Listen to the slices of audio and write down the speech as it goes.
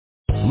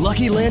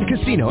Lucky Land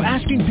Casino,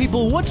 asking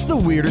people, what's the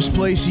weirdest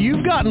place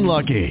you've gotten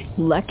lucky?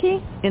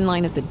 Lucky? In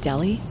line at the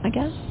deli, I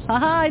guess?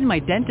 Aha, in my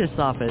dentist's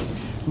office.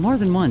 More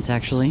than once,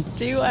 actually.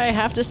 Do I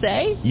have to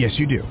say? Yes,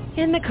 you do.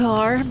 In the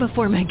car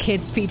before my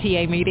kids'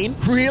 PTA meeting.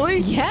 Really?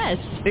 Yes.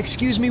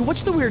 Excuse me,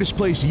 what's the weirdest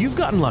place you've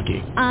gotten lucky?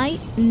 I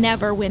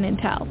never win and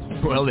tell.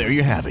 Well, there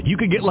you have it. You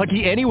can get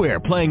lucky anywhere,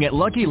 playing at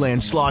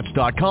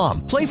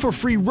LuckyLandSlots.com. Play for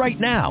free right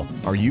now.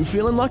 Are you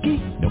feeling lucky?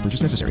 No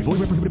purchase necessary. Void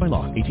where prohibited by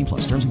law. 18+.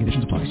 Terms and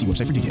conditions apply. See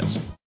website for details.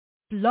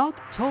 Blog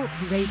Talk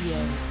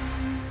Radio.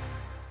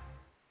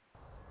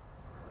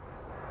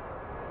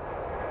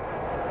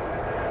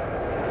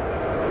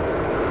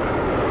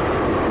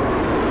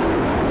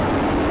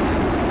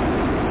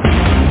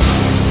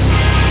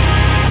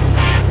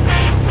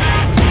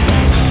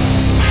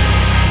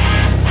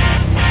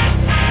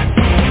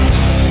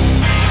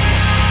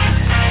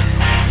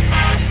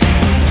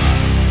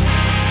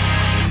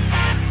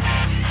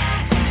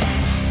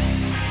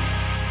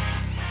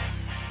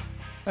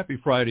 Happy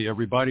Friday,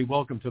 everybody.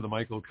 Welcome to the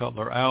Michael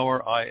Cutler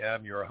Hour. I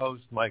am your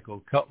host,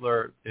 Michael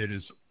Cutler. It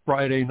is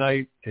Friday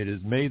night. It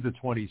is May the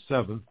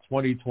 27th,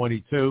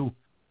 2022.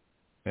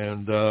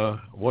 And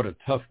what a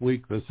tough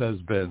week this has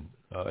been.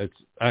 It's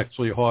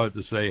actually hard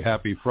to say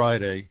happy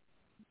Friday.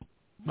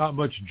 Not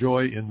much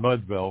joy in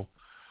Mudville.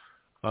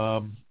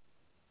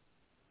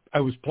 I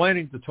was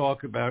planning to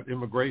talk about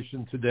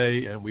immigration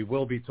today, and we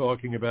will be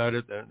talking about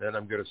it. And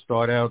I'm going to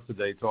start out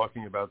today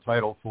talking about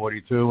Title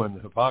 42 and the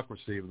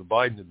hypocrisy of the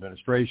Biden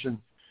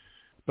administration.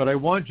 But I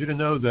want you to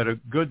know that a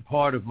good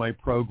part of my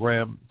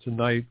program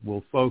tonight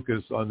will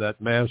focus on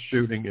that mass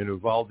shooting in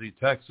Uvalde,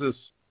 Texas,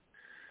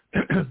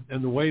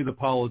 and the way the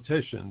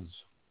politicians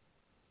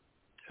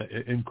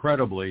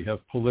incredibly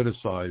have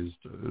politicized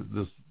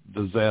this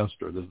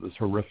disaster, this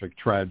horrific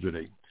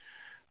tragedy.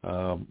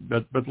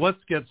 But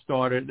let's get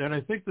started, and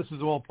I think this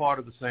is all part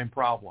of the same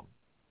problem.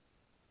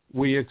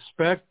 We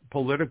expect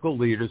political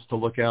leaders to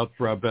look out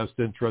for our best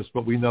interests,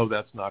 but we know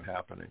that's not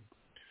happening.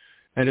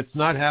 And it's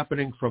not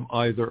happening from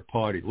either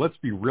party. Let's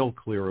be real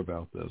clear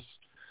about this.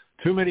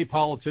 Too many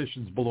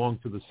politicians belong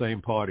to the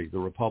same party, the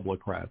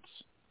Republicans.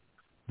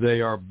 They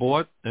are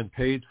bought and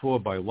paid for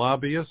by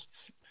lobbyists.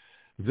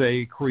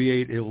 They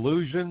create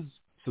illusions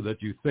so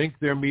that you think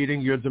they're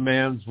meeting your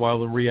demands,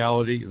 while in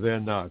reality they're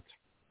not.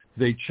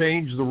 They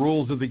change the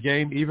rules of the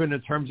game, even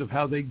in terms of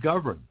how they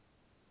govern.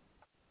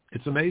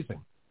 It's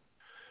amazing.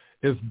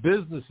 If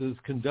businesses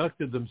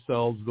conducted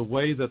themselves the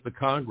way that the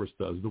Congress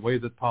does, the way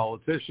that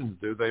politicians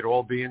do, they'd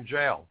all be in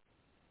jail.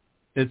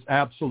 It's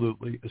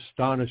absolutely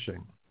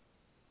astonishing.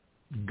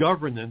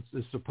 Governance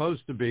is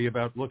supposed to be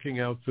about looking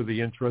out for the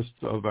interests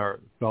of our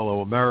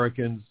fellow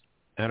Americans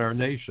and our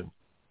nation.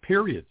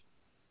 Period.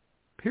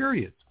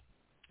 Period.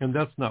 And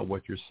that's not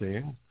what you're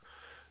seeing.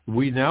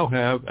 We now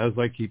have, as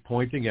I keep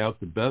pointing out,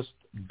 the best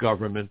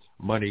government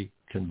money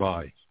can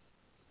buy.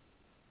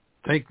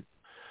 Take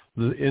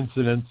the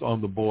incidents on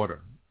the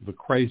border, the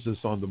crisis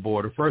on the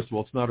border. First of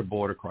all, it's not a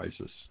border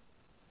crisis.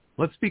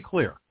 Let's be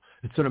clear.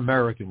 It's an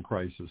American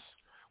crisis.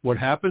 What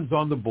happens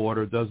on the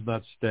border does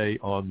not stay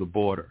on the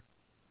border.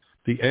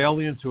 The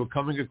aliens who are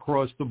coming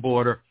across the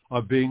border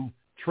are being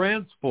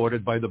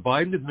transported by the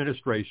Biden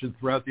administration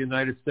throughout the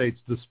United States,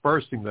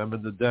 dispersing them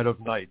in the dead of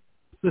night.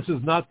 This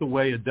is not the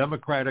way a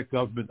democratic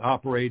government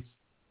operates.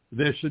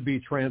 There should be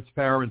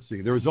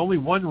transparency. There is only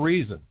one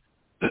reason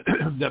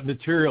that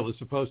material is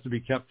supposed to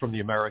be kept from the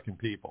American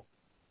people.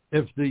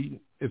 If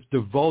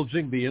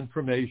divulging the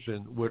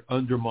information would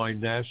undermine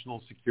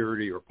national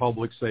security or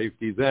public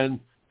safety,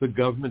 then the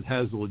government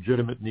has a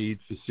legitimate need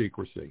for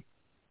secrecy.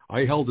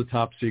 I held a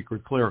top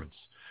secret clearance.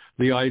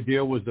 The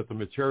idea was that the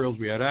materials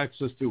we had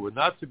access to were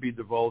not to be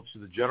divulged to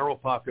the general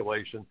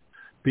population,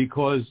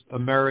 because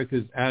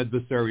America's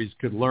adversaries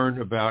could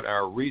learn about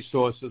our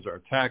resources,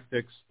 our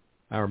tactics,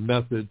 our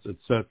methods, et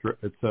cetera,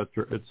 et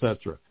cetera, et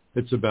cetera.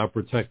 It's about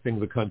protecting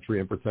the country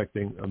and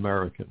protecting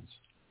Americans.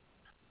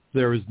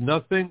 There is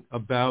nothing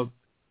about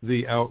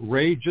the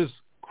outrageous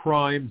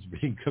crimes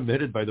being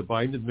committed by the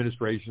Biden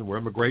administration where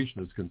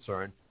immigration is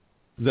concerned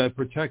that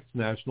protects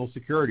national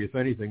security. If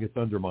anything, it's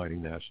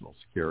undermining national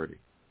security.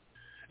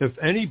 If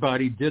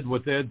anybody did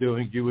what they're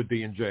doing, you would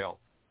be in jail.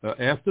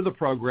 After the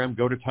program,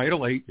 go to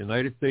Title 8,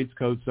 United States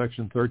Code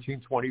Section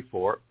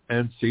 1324,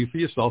 and see for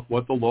yourself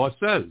what the law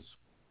says.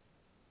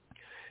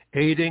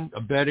 Aiding,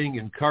 abetting,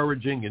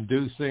 encouraging,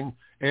 inducing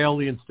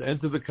aliens to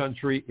enter the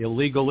country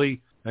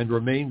illegally and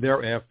remain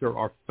thereafter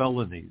are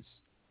felonies.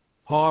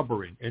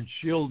 Harboring and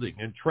shielding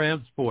and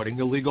transporting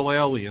illegal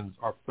aliens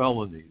are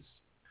felonies.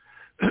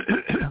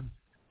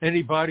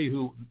 Anybody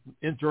who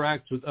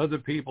interacts with other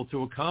people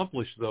to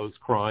accomplish those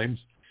crimes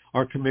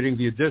are committing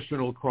the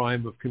additional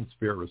crime of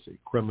conspiracy,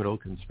 criminal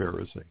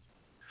conspiracy.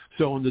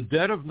 So in the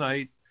dead of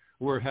night,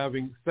 we're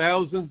having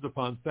thousands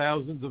upon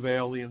thousands of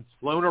aliens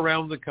flown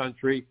around the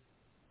country,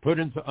 put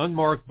into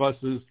unmarked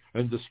buses,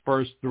 and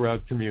dispersed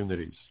throughout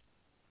communities.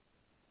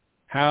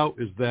 How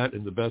is that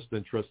in the best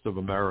interest of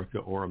America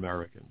or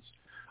Americans?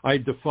 I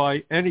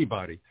defy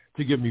anybody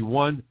to give me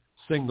one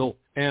single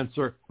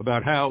answer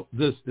about how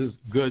this is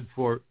good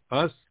for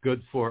us,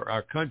 good for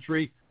our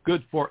country,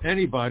 good for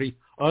anybody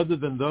other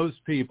than those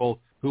people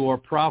who are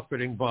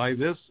profiting by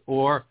this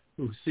or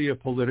who see a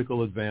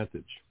political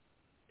advantage.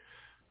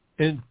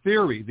 In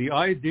theory, the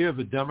idea of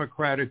a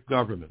democratic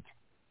government,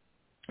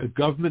 a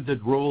government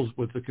that rules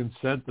with the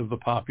consent of the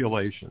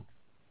population,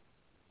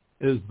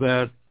 is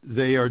that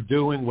they are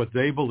doing what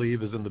they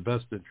believe is in the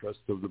best interest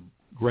of the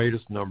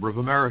greatest number of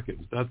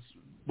Americans. That's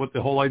what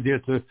the whole idea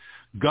to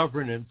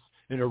governance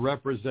in a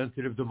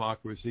representative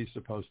democracy is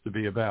supposed to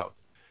be about.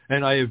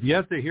 And I have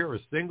yet to hear a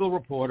single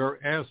reporter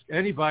ask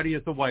anybody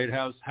at the White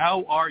House,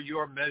 how are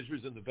your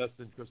measures in the best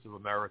interest of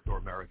America or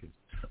Americans?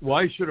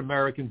 Why should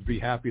Americans be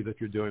happy that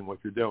you're doing what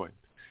you're doing?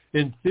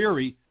 In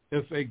theory,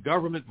 if a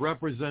government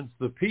represents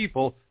the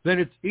people, then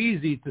it's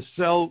easy to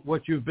sell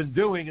what you've been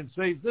doing and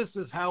say, this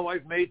is how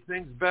I've made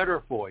things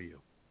better for you.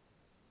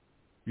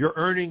 You're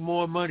earning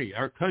more money.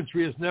 Our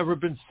country has never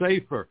been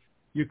safer.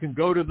 You can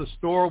go to the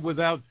store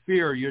without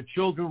fear. Your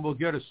children will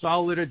get a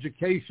solid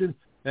education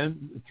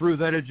and through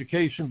that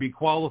education be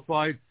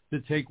qualified to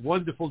take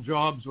wonderful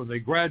jobs when they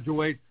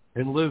graduate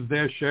and live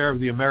their share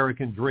of the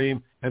American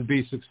dream and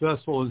be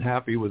successful and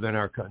happy within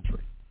our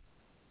country.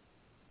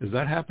 Is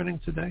that happening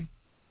today?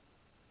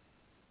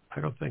 I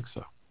don't think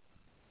so.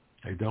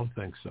 I don't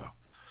think so.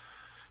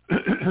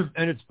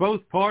 And it's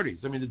both parties.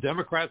 I mean, the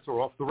Democrats are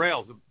off the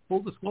rails.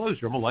 Full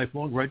disclosure, I'm a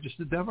lifelong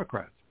registered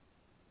Democrat.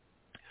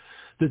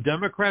 The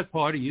Democrat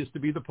Party used to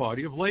be the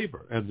party of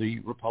labor, and the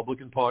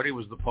Republican Party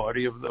was the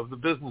party of the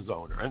business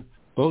owner. And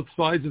both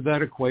sides of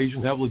that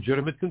equation have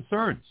legitimate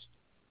concerns.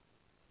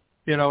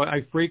 You know,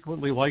 I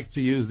frequently like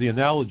to use the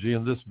analogy,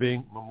 and this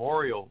being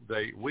Memorial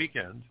Day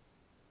weekend,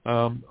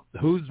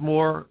 who's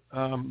more,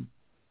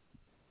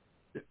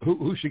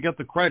 who should get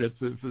the credit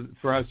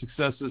for our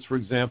successes, for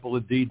example,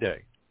 at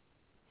D-Day?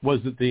 Was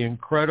it the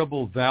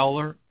incredible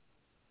valor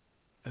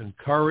and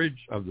courage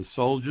of the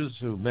soldiers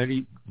who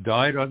many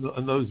died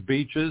on those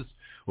beaches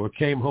or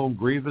came home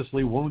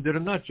grievously wounded,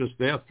 and not just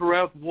there,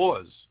 throughout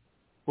wars?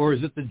 Or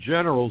is it the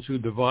generals who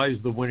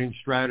devised the winning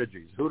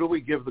strategies? Who do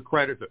we give the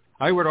credit to?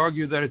 I would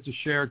argue that it's a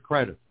shared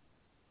credit.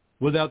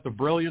 Without the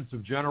brilliance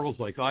of generals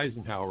like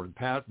Eisenhower and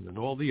Patton and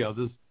all the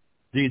others,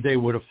 D-Day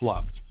would have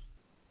flopped.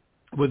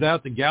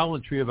 Without the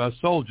gallantry of our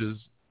soldiers,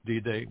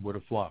 D-Day would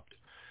have flopped.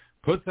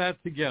 Put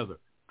that together.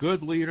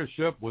 Good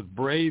leadership with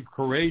brave,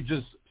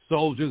 courageous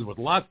soldiers with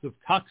lots of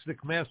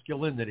toxic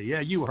masculinity. Yeah,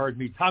 you heard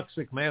me.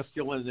 Toxic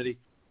masculinity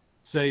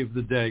saved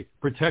the day,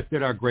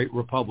 protected our great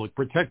republic,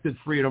 protected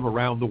freedom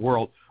around the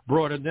world,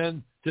 brought an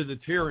end to the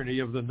tyranny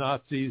of the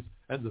Nazis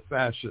and the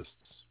fascists.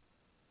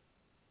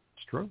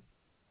 It's true.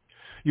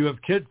 You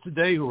have kids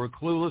today who are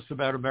clueless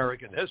about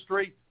American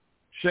history.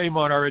 Shame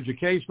on our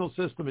educational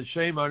system and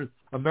shame on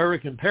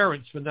American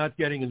parents for not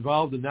getting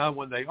involved. And now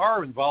when they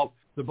are involved,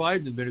 the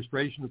Biden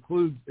administration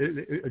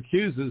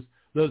accuses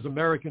those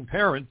American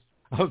parents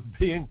of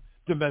being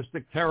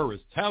domestic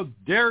terrorists. How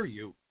dare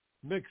you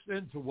mix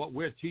into what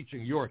we're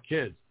teaching your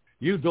kids?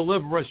 You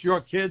deliver us your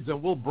kids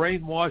and we'll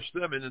brainwash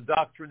them and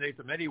indoctrinate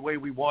them any way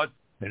we want.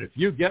 And if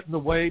you get in the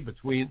way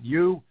between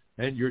you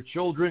and your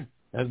children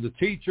and the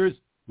teachers,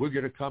 we're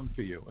going to come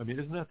for you. I mean,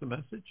 isn't that the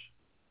message?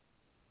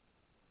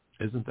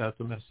 Isn't that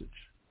the message?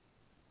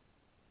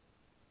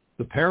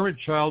 The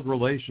parent-child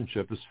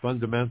relationship is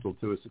fundamental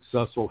to a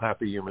successful,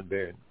 happy human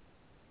being.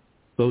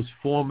 Those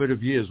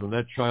formative years when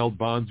that child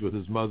bonds with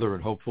his mother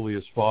and hopefully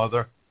his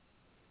father,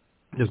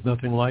 there's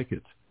nothing like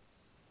it.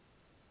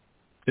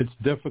 It's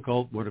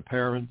difficult when a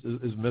parent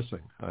is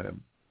missing.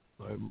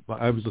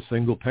 I was a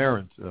single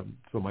parent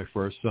for my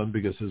first son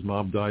because his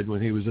mom died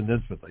when he was an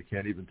infant. I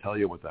can't even tell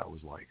you what that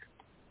was like.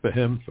 For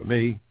him, for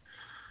me,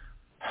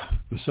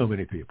 for so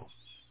many people.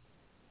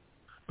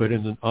 But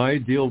in an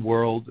ideal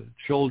world,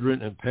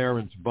 children and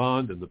parents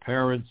bond, and the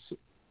parents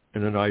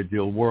in an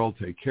ideal world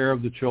take care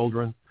of the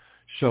children,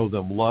 show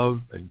them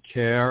love and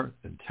care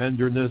and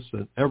tenderness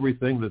and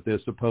everything that they're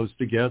supposed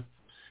to get.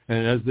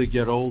 And as they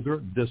get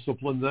older,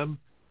 discipline them,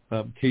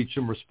 teach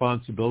them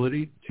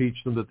responsibility,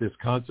 teach them that there's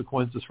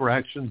consequences for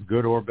actions,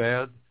 good or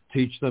bad,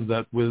 teach them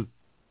that with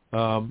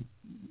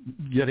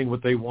getting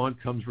what they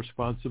want comes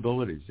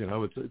responsibilities. You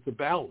know, it's a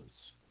balance.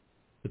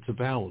 It's a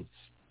balance.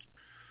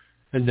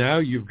 And now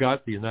you've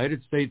got the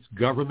United States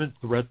government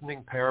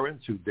threatening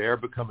parents who dare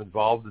become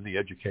involved in the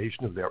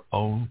education of their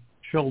own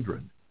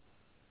children.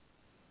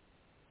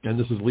 And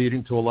this is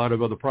leading to a lot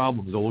of other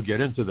problems. And we'll get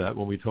into that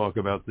when we talk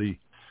about the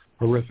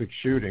horrific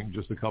shooting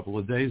just a couple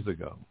of days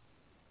ago.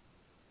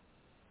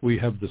 We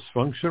have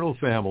dysfunctional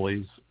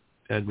families,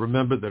 and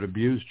remember that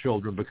abused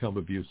children become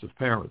abusive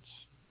parents.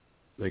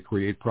 They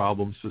create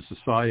problems for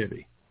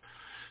society.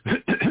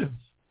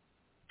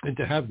 And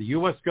to have the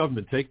U.S.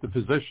 government take the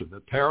position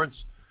that parents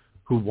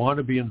who want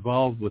to be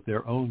involved with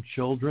their own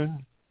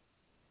children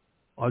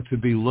are to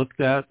be looked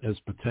at as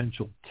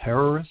potential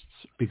terrorists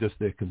because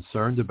they're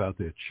concerned about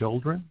their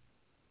children.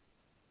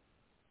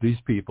 These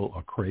people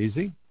are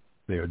crazy.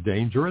 They are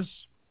dangerous.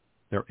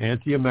 They're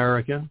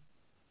anti-American.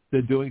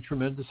 They're doing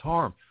tremendous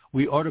harm.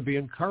 We ought to be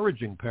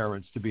encouraging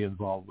parents to be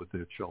involved with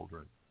their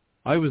children.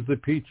 I was the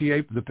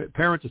PTA, the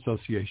Parent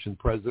Association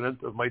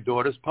president of my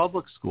daughter's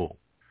public school.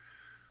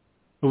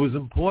 It was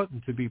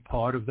important to be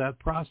part of that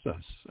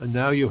process. And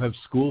now you have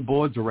school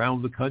boards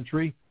around the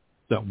country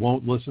that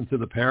won't listen to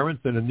the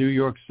parents. And in New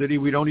York City,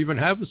 we don't even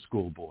have a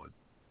school board.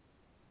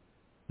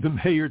 The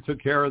mayor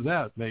took care of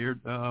that, Mayor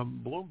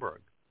Bloomberg.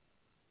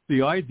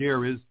 The idea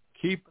is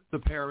keep the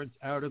parents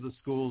out of the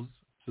schools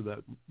so that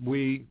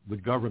we, the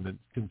government,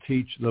 can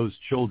teach those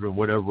children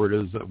whatever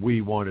it is that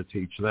we want to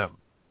teach them.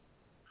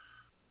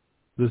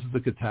 This is the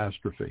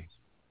catastrophe.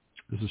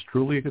 This is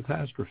truly a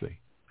catastrophe.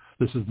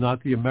 This is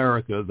not the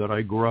America that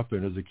I grew up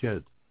in as a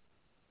kid.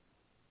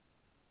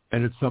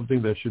 And it's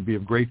something that should be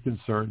of great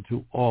concern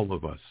to all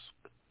of us.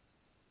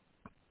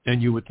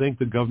 And you would think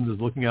the government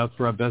is looking out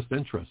for our best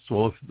interests.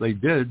 Well, if they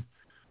did,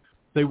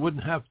 they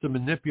wouldn't have to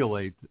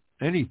manipulate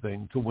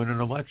anything to win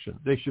an election.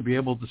 They should be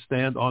able to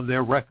stand on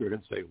their record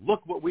and say,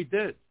 look what we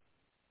did.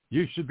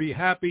 You should be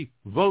happy.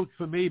 Vote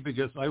for me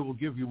because I will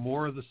give you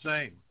more of the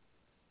same.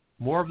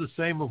 More of the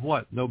same of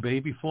what? No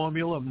baby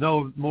formula?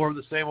 No, more of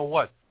the same of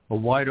what? A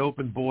wide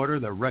open border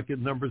that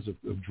record numbers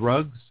of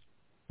drugs,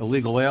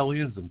 illegal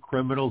aliens and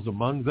criminals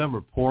among them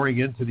are pouring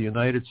into the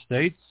United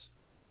States.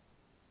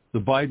 The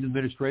Biden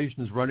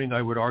administration is running,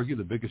 I would argue,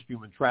 the biggest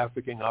human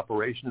trafficking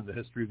operation in the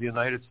history of the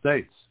United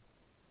States.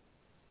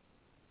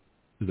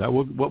 Is that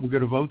what we're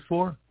going to vote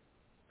for?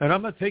 And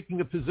I'm not taking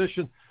a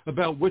position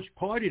about which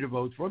party to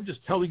vote for. I'm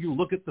just telling you,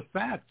 look at the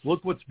facts.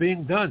 Look what's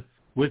being done.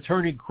 We're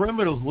turning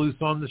criminals loose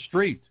on the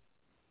street.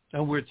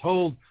 And we're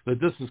told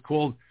that this is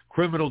called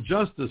criminal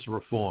justice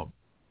reform.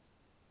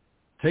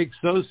 Take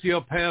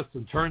sociopaths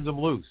and turn them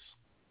loose.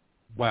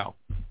 Wow.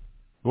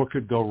 What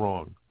could go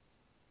wrong?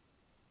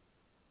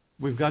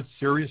 We've got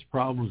serious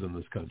problems in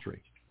this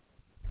country.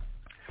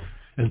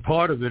 And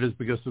part of it is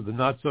because of the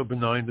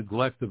not-so-benign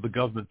neglect of the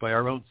government by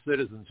our own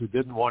citizens who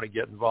didn't want to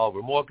get involved.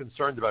 We're more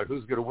concerned about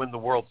who's going to win the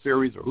World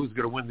Series or who's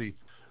going to win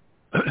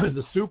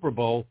the Super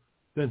Bowl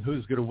than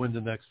who's going to win the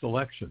next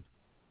election.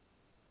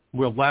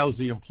 We're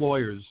lousy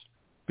employers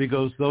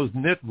because those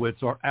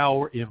nitwits are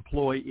our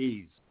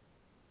employees.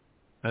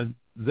 And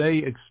they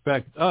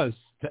expect us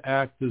to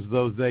act as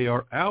though they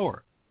are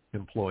our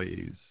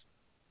employers,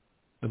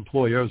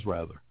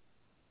 rather.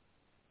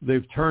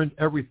 They've turned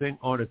everything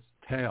on its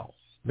tail.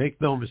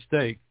 Make no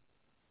mistake,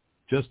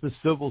 just as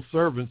civil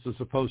servants are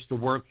supposed to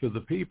work for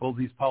the people,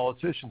 these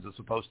politicians are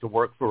supposed to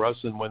work for us,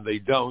 and when they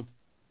don't,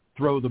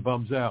 throw the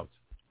bums out.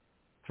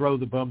 Throw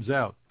the bums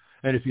out.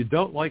 And if you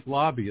don't like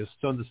lobbyists,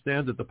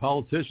 understand that the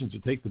politicians who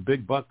take the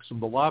big bucks from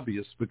the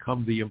lobbyists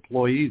become the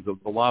employees of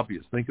the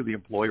lobbyists. Think of the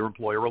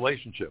employer-employer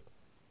relationship.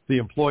 The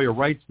employer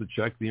writes the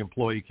check, the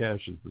employee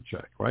cashes the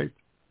check, right?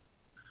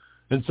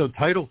 And so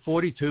Title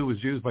 42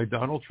 was used by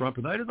Donald Trump,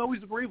 and I didn't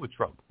always agree with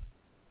Trump.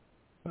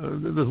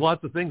 There's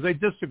lots of things I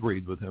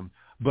disagreed with him,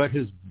 but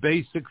his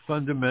basic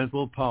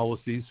fundamental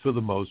policies, for the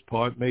most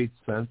part, made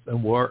sense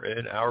and were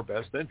in our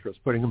best interest,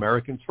 putting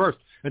Americans first.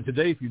 And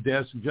today, if you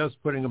dare suggest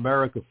putting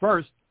America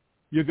first,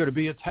 you're going to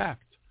be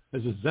attacked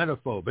as a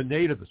xenophobe, a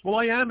nativist. Well,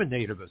 I am a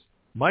nativist.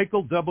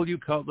 Michael W.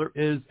 Cutler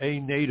is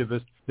a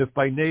nativist, if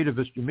by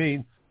nativist you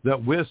mean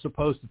that we're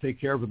supposed to take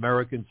care of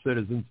American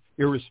citizens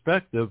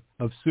irrespective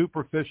of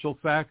superficial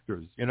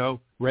factors,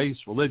 race,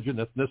 religion,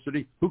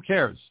 ethnicity. Who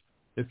cares?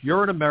 If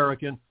you're an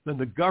American, then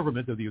the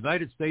government of the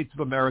United States of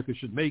America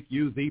should make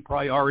you the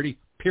priority,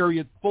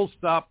 period, full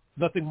stop,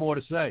 nothing more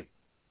to say.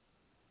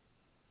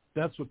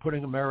 That's what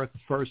putting America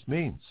first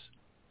means.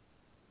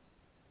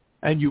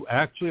 And you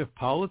actually have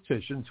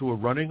politicians who are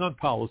running on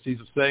policies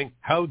of saying,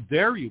 how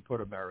dare you put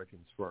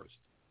Americans first?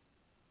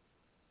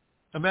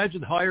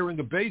 Imagine hiring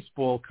a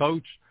baseball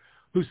coach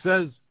who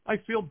says, I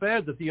feel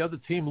bad that the other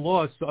team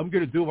lost, so I'm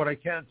going to do what I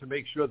can to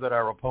make sure that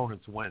our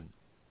opponents win.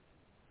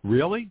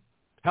 Really?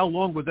 How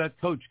long would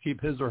that coach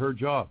keep his or her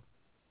job?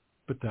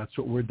 But that's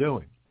what we're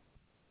doing.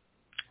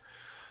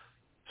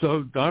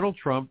 So Donald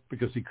Trump,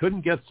 because he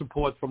couldn't get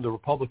support from the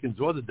Republicans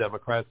or the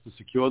Democrats to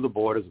secure the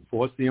borders,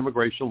 enforce the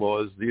immigration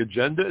laws, the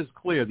agenda is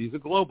clear. These are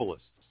globalists.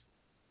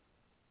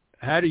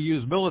 Had to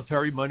use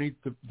military money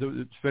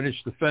to finish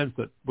the fence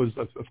that was,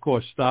 of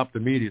course, stopped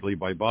immediately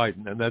by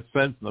Biden. And that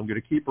fence, and I'm going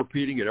to keep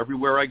repeating it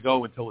everywhere I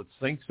go until it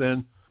sinks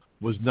in,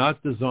 was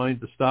not designed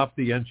to stop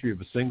the entry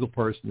of a single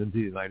person into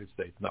the United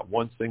States. Not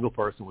one single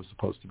person was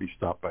supposed to be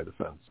stopped by the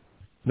fence.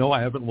 No,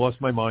 I haven't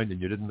lost my mind,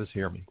 and you didn't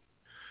mishear me.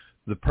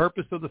 The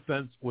purpose of the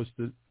fence was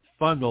to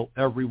funnel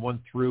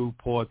everyone through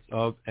ports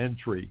of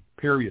entry,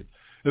 period.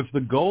 If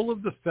the goal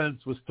of the fence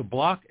was to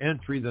block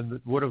entry, then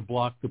it would have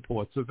blocked the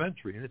ports of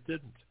entry, and it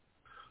didn't.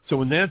 So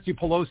when Nancy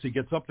Pelosi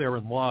gets up there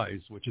and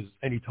lies, which is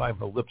any time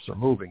her lips are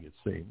moving, it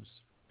seems,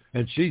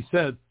 and she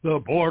said, the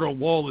border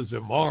wall is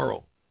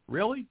immoral.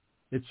 Really?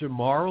 It's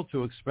immoral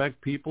to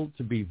expect people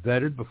to be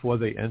vetted before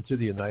they enter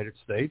the United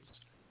States?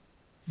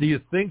 Do you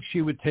think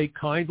she would take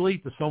kindly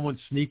to someone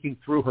sneaking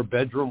through her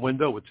bedroom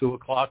window at 2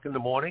 o'clock in the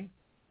morning?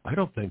 I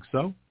don't think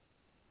so.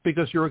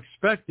 Because you're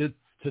expected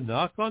to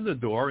knock on the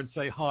door and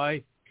say,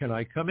 hi, can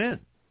I come in?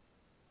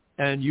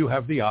 And you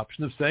have the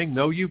option of saying,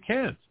 no, you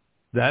can't.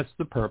 That's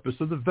the purpose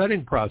of the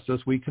vetting process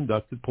we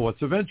conduct at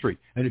ports of entry.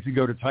 And if you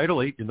go to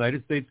Title 8,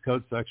 United States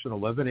Code Section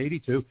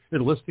 1182,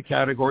 it lists the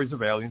categories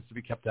of aliens to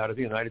be kept out of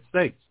the United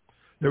States.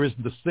 There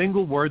isn't a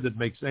single word that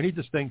makes any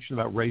distinction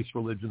about race,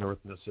 religion, or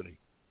ethnicity.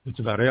 It's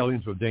about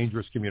aliens with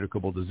dangerous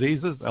communicable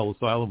diseases. Ellis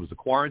Island was a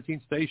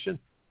quarantine station.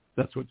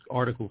 That's what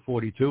Article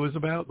 42 is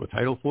about, what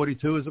Title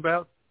 42 is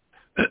about.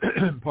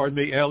 Pardon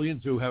me,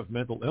 aliens who have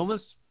mental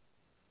illness,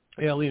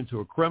 aliens who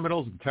are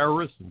criminals and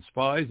terrorists and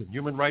spies and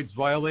human rights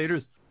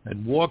violators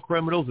and war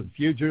criminals and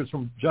fugitives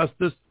from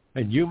justice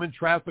and human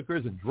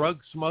traffickers and drug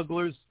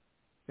smugglers,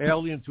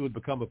 aliens who would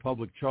become a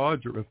public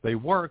charge or if they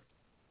worked,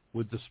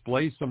 would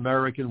displace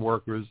American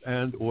workers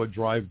and or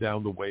drive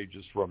down the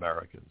wages for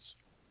Americans.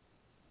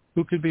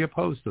 Who could be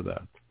opposed to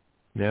that?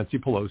 Nancy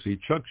Pelosi,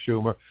 Chuck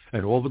Schumer,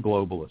 and all the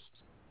globalists.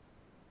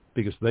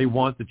 Because they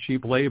want the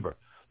cheap labor.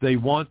 They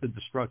want the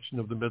destruction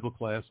of the middle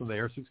class, and they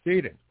are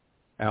succeeding.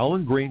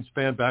 Alan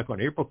Greenspan, back on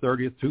April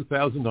 30th,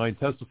 2009,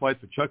 testified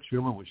for Chuck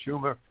Schumer when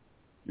Schumer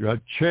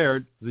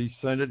chaired the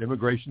Senate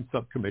Immigration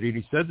Subcommittee, and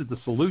he said that the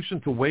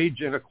solution to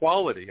wage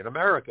inequality in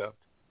America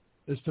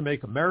is to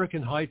make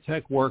American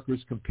high-tech workers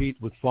compete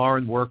with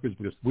foreign workers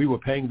because we were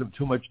paying them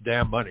too much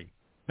damn money.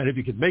 And if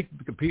you could make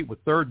them compete with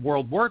third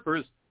world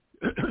workers,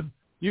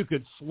 you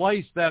could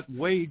slice that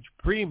wage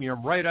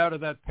premium right out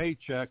of that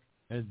paycheck,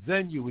 and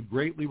then you would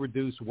greatly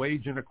reduce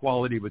wage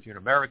inequality between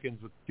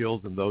Americans with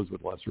skills and those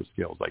with lesser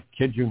skills. I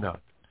kid you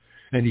not.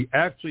 And he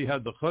actually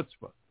had the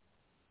chutzpah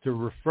to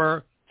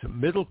refer to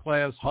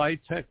middle-class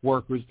high-tech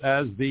workers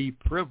as the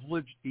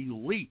privileged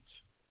elite.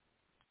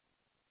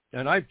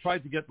 And I've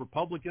tried to get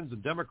Republicans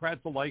and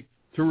Democrats alike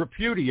to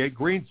repudiate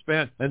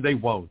Greenspan, and they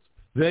won't.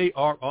 They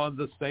are on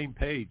the same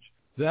page.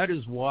 That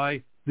is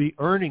why the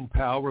earning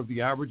power of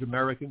the average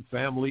American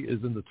family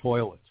is in the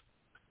toilet,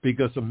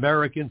 because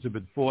Americans have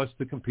been forced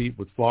to compete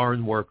with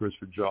foreign workers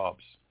for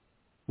jobs.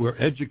 We're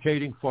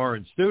educating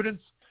foreign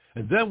students,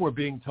 and then we're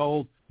being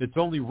told it's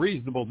only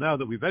reasonable now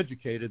that we've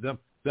educated them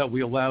that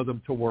we allow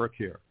them to work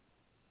here.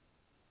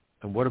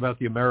 And what about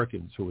the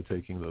Americans who are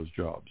taking those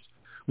jobs?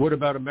 What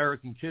about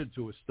American kids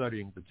who are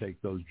studying to take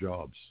those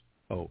jobs?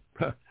 Oh,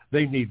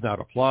 they need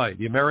not apply.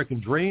 The American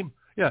dream?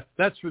 Yeah,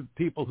 that's for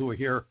people who are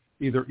here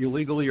either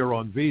illegally or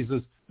on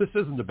visas. This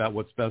isn't about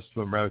what's best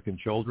for American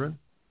children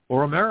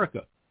or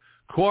America.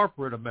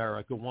 Corporate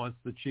America wants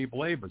the cheap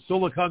labor.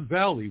 Silicon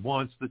Valley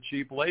wants the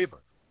cheap labor.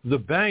 The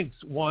banks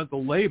want the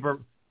labor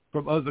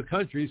from other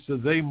countries, so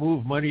they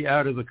move money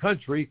out of the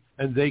country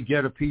and they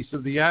get a piece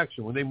of the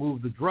action. When they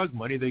move the drug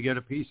money, they get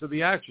a piece of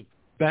the action.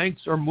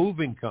 Banks are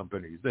moving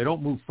companies. They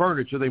don't move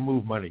furniture, they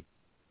move money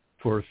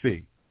for a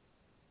fee.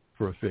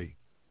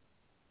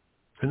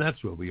 And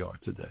that's where we are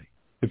today.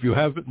 If you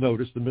haven't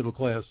noticed, the middle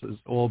class is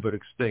all but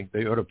extinct.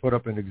 They ought to put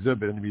up an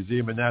exhibit in the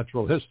Museum of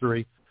Natural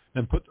History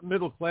and put the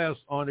middle class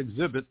on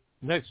exhibit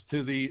next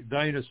to the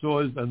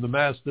dinosaurs and the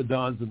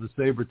mastodons and the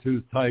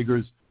saber-toothed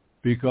tigers,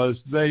 because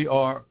they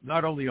are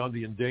not only on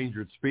the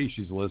endangered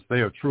species list,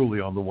 they are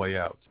truly on the way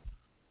out.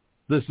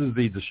 This is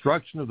the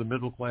destruction of the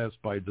middle class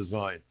by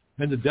design.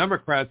 And the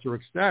Democrats are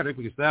ecstatic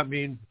because that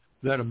means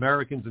that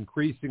Americans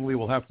increasingly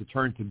will have to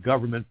turn to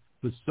government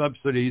for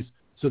subsidies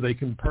so they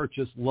can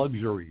purchase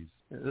luxuries.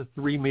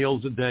 3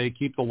 meals a day,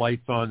 keep the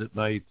lights on at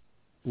night,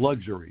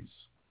 luxuries.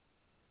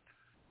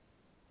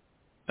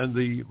 And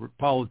the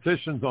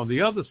politicians on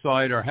the other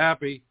side are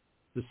happy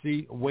to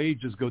see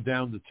wages go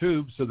down the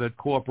tube so that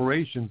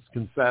corporations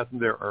can fatten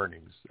their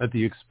earnings at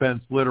the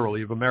expense,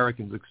 literally, of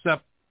Americans,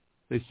 except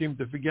they seem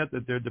to forget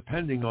that they're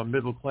depending on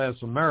middle-class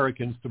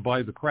Americans to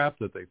buy the crap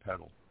that they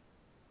peddle.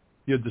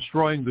 You're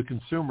destroying the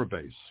consumer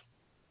base.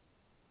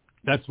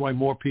 That's why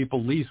more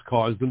people lease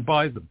cars than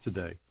buy them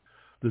today.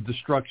 The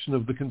destruction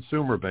of the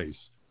consumer base.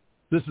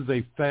 This is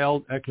a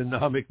failed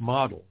economic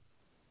model.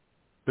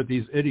 But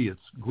these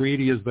idiots,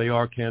 greedy as they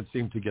are, can't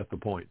seem to get the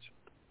point.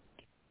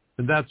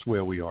 And that's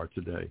where we are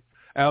today.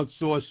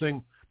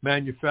 Outsourcing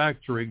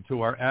manufacturing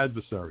to our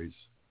adversaries.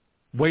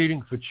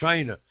 Waiting for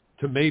China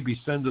to maybe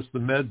send us the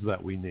meds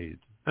that we need.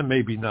 And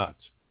maybe not.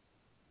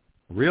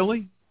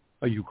 Really?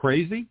 Are you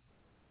crazy?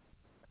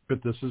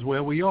 But this is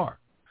where we are.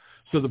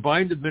 So the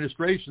Biden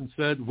administration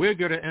said, we're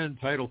going to end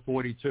Title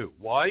 42.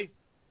 Why?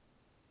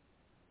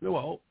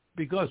 Well,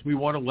 because we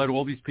want to let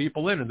all these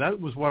people in. And that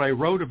was what I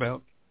wrote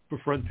about for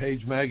Front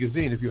Page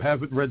Magazine. If you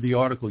haven't read the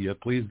article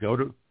yet, please go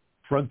to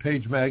Front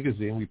Page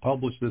Magazine. We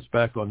published this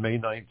back on May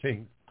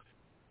 19th.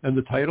 And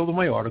the title of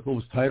my article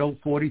was Title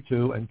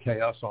 42 and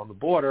Chaos on the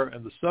Border.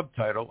 And the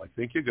subtitle, I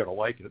think you're going to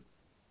like it,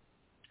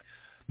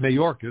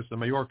 Mayorkas,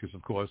 and Mayorkas,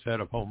 of course, head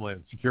of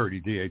Homeland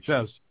Security,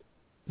 DHS.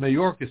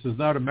 Mayorkas is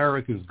not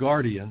America's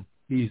guardian.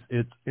 He's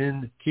its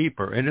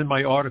innkeeper. And in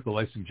my article,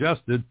 I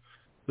suggested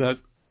that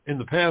in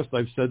the past,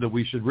 I've said that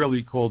we should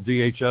really call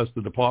DHS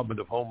the Department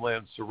of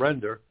Homeland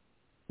Surrender.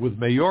 With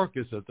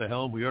Mayorkas at the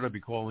helm, we ought to be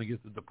calling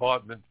it the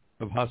Department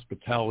of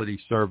Hospitality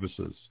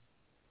Services.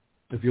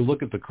 If you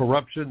look at the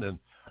corruption and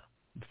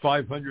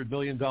 $500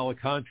 million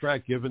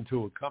contract given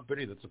to a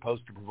company that's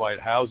supposed to provide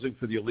housing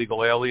for the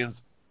illegal aliens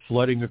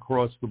flooding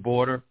across the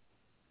border,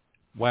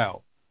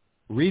 wow.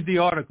 Read the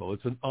article.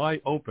 It's an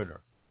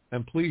eye-opener.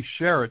 And please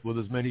share it with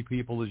as many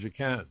people as you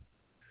can.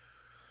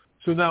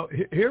 So now,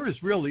 here is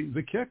really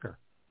the kicker.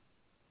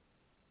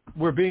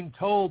 We're being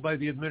told by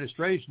the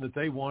administration that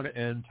they want to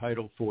end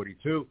Title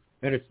 42.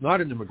 And it's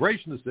not an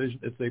immigration decision.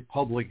 It's a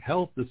public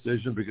health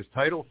decision because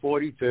Title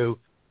 42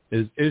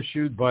 is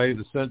issued by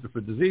the Center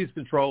for Disease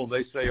Control.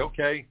 They say,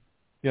 okay,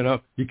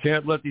 you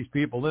can't let these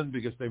people in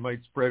because they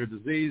might spread a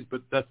disease,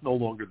 but that's no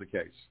longer the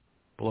case.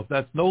 Well, if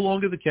that's no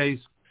longer the case,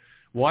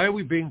 why are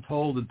we being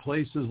told in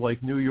places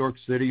like New York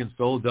City and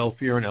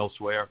Philadelphia and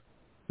elsewhere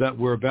that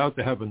we're about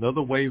to have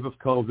another wave of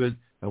COVID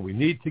and we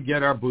need to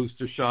get our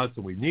booster shots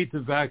and we need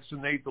to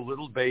vaccinate the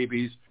little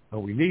babies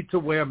and we need to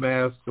wear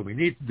masks and we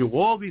need to do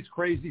all these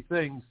crazy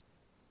things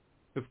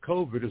if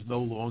COVID is no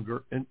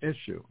longer an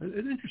issue?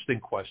 An interesting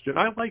question.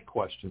 I like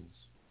questions.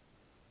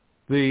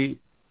 The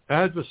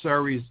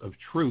adversaries of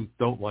truth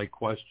don't like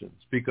questions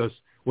because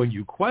when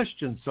you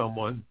question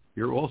someone,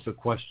 you're also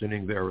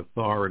questioning their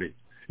authority.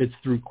 It's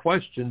through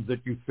questions that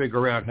you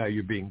figure out how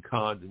you're being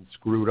conned and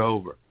screwed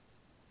over.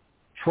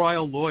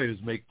 Trial lawyers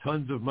make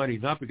tons of money,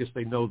 not because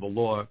they know the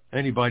law.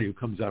 Anybody who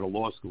comes out of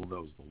law school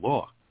knows the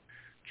law.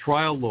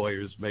 Trial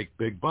lawyers make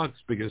big bucks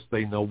because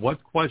they know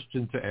what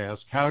question to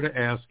ask, how to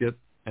ask it,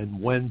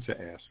 and when to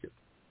ask it.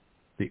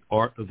 The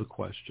art of the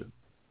question.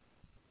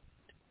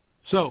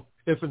 So,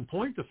 if in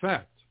point of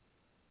fact,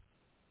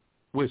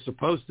 we're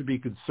supposed to be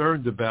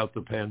concerned about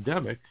the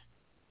pandemic,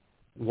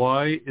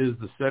 why is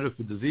the Center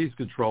for Disease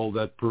Control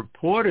that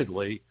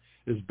purportedly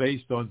is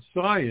based on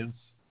science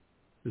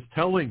is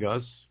telling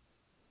us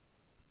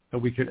that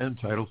we can end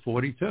Title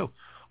 42,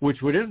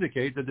 which would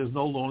indicate that there's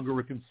no longer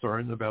a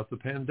concern about the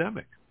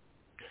pandemic.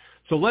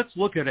 So let's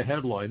look at a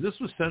headline. This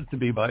was sent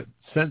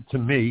to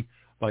me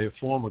by a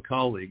former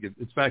colleague.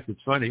 In fact,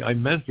 it's funny. I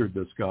mentored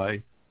this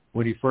guy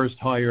when he first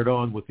hired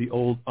on with the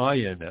old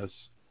INS,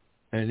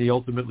 and he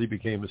ultimately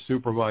became a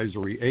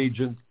supervisory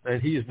agent,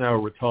 and he is now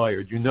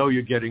retired. You know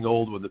you're getting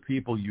old when the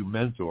people you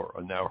mentor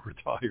are now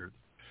retired.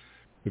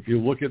 If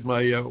you look at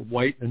my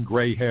white and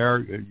gray hair,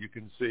 you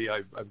can see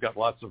I've got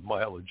lots of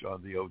mileage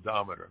on the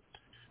odometer.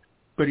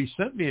 But he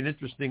sent me an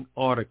interesting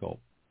article,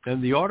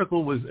 and the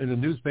article was in a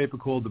newspaper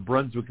called the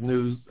Brunswick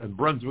News, and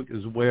Brunswick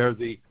is where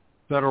the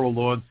Federal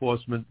Law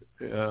Enforcement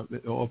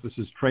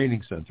Officers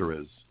Training Center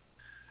is.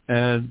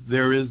 And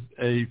there is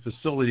a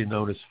facility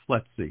known as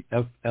FLETC,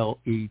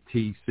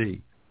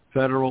 F-L-E-T-C,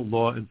 Federal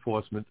Law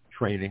Enforcement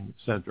Training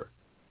Center.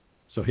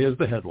 So here's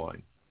the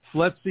headline.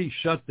 FLETC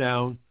shut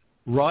down.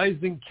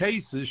 Rising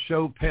cases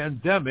show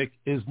pandemic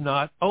is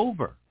not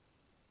over.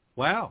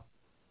 Wow.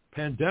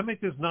 Pandemic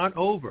is not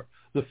over.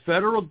 The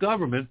federal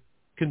government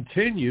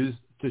continues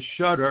to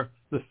shutter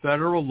the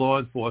Federal Law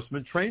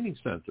Enforcement Training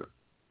Center.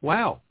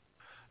 Wow.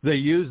 They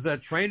use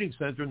that training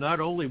center not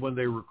only when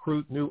they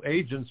recruit new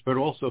agents, but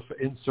also for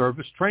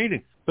in-service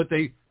training. But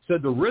they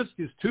said the risk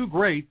is too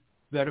great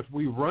that if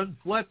we run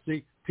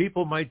FLETC,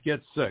 people might get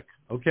sick.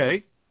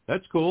 Okay,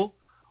 that's cool.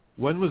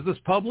 When was this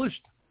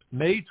published?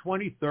 May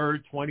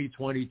 23rd,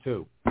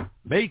 2022.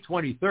 May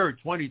 23rd,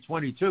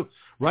 2022,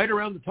 right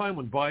around the time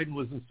when Biden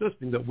was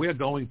insisting that we're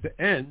going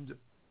to end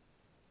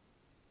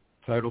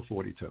Title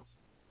 42.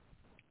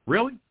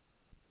 Really?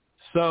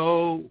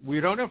 So we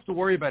don't have to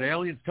worry about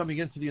aliens coming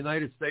into the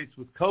United States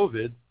with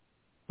COVID,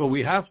 but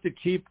we have to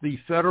keep the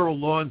Federal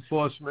Law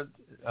Enforcement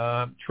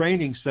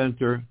Training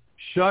Center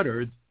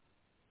shuttered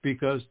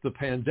because the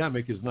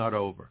pandemic is not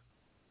over.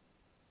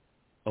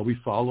 Are we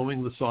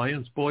following the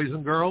science, boys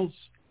and girls?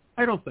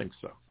 I don't think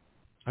so.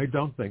 I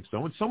don't think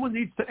so. And someone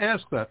needs to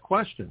ask that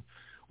question.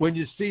 When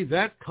you see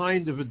that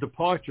kind of a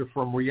departure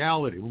from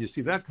reality, when you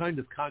see that kind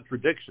of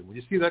contradiction, when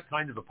you see that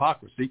kind of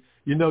hypocrisy,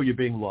 you know you're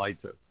being lied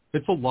to.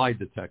 It's a lie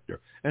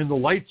detector. And the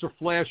lights are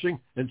flashing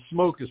and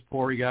smoke is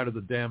pouring out of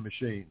the damn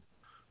machine.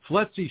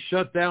 FLETC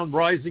shut down.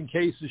 Rising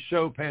cases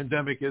show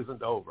pandemic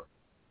isn't over.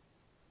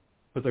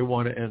 But they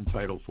want to end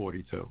Title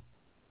 42.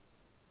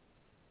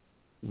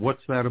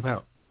 What's that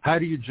about? How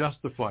do you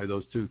justify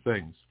those two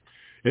things?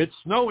 It's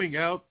snowing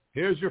out.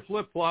 Here's your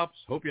flip-flops.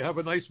 Hope you have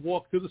a nice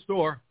walk to the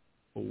store.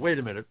 Well, wait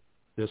a minute.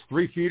 There's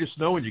 3 feet of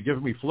snow and you're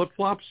giving me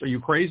flip-flops? Are you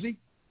crazy?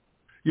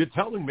 You're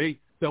telling me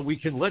that we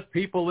can let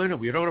people in and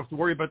we don't have to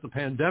worry about the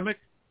pandemic?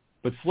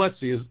 But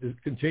FLETC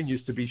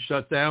continues to be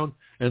shut down,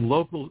 and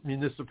local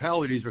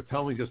municipalities are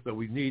telling us that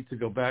we need to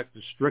go back to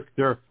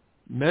stricter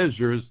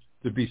measures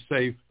to be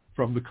safe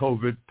from the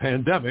COVID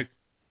pandemic,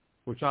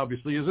 which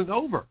obviously isn't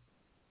over.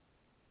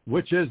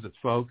 Which is it,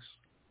 folks?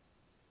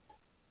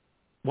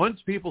 Once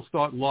people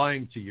start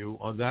lying to you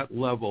on that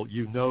level,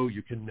 you know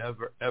you can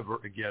never, ever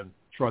again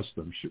trust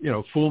them.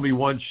 Fool me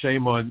once,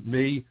 shame on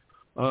me.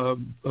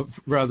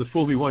 Rather,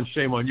 fool me once,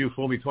 shame on you.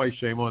 Fool me twice,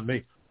 shame on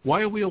me.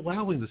 Why are we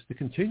allowing this to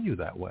continue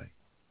that way?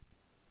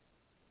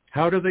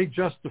 How do they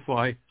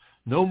justify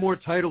no more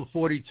Title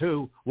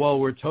 42 while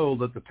we're told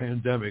that the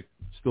pandemic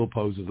still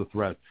poses a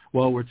threat,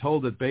 while we're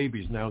told that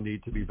babies now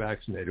need to be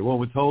vaccinated, while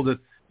we're told that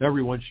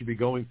everyone should be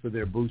going for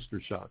their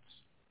booster shots?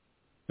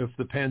 If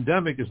the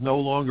pandemic is no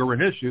longer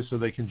an issue so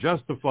they can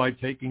justify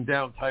taking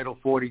down Title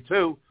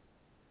 42,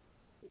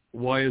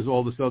 why is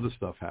all this other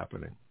stuff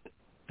happening?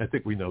 I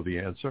think we know the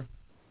answer.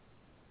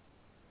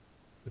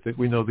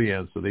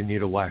 They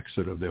need a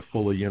laxative. They're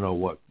full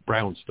of,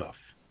 brown stuff.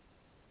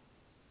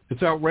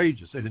 It's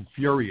outrageous. It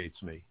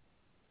infuriates me.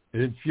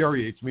 And it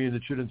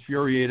should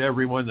infuriate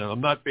everyone. And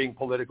I'm not being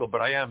political,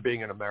 but I am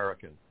being an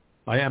American.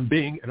 I am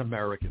being an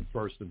American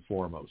first and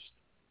foremost.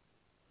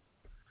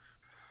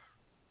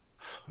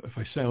 If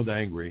I sound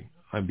angry,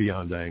 I'm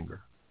beyond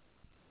anger.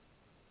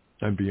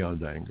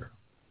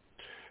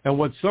 And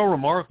what's so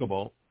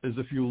remarkable is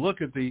if you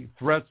look at the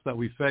threats that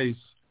we face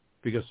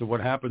because of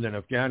what happened in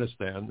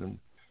Afghanistan, and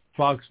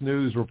Fox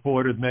News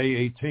reported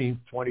May 18th,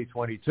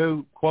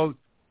 2022, quote,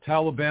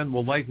 Taliban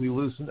will likely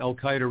loosen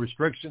al-Qaeda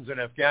restrictions in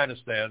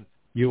Afghanistan,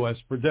 U.S.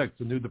 predicts.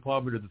 The new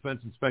Department of Defense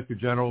Inspector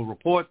General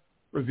report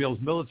reveals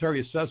military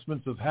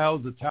assessments of how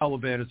the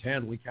Taliban is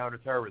handling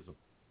counterterrorism.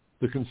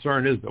 The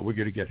concern is that we're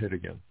going to get hit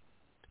again.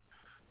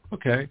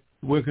 Okay,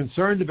 we're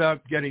concerned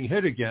about getting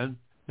hit again,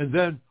 and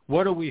then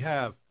what do we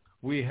have?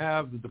 We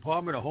have the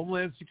Department of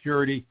Homeland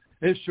Security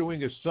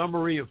issuing a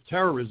summary of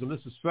terrorism. This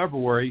is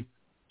February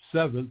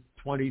 7th,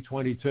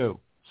 2022.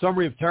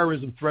 Summary of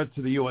terrorism threat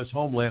to the U.S.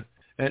 homeland,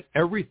 and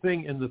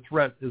everything in the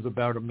threat is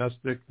about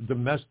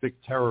domestic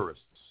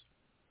terrorists.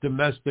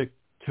 Domestic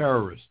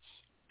terrorists.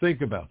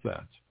 Think about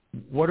that.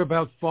 What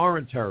about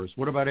foreign terrorists?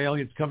 What about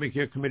aliens coming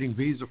here committing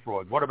visa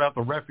fraud? What about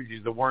the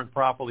refugees that weren't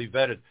properly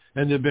vetted?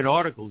 And there have been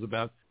articles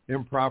about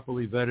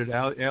improperly vetted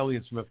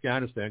aliens from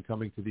Afghanistan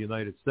coming to the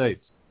United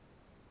States.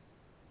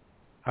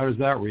 How does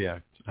that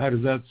react? How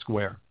does that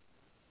square?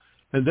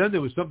 And then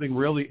there was something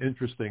really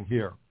interesting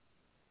here.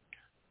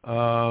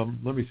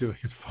 Let me see if I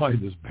can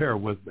find this. Bear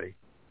with me.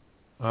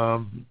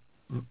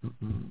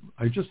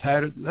 I just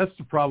had it. That's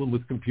the problem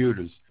with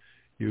computers.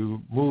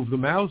 You move the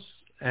mouse,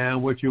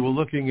 and what you were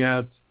looking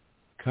at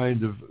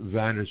kind of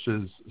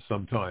vanishes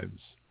sometimes.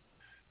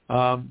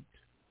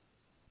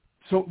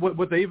 So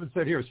what they even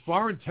said here is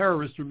foreign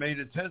terrorists remain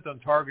intent on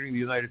targeting the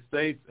United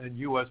States and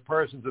U.S.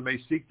 persons and may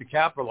seek to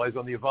capitalize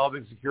on the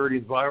evolving security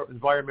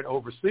environment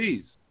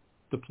overseas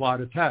to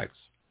plot attacks,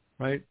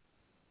 right?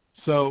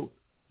 So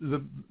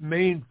the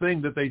main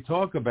thing that they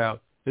talk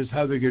about is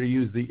how they're going to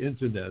use the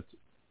Internet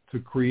to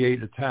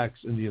create attacks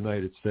in the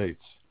United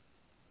States.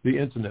 The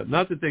Internet.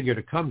 Not that they're going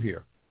to come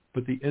here,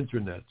 but the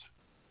Internet.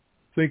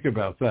 Think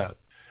about that.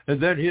 And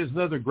then here's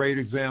another great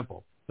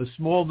example. A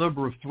small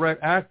number of threat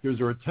actors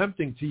are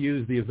attempting to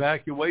use the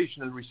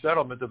evacuation and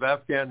resettlement of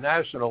Afghan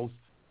nationals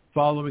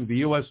following the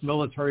U.S.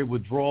 military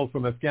withdrawal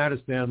from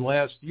Afghanistan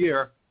last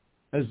year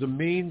as a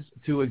means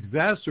to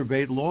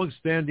exacerbate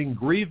long-standing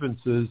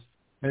grievances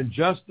and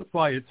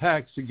justify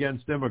attacks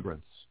against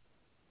immigrants.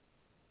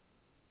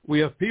 We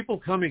have people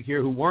coming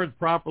here who weren't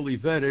properly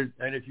vetted,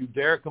 and if you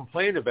dare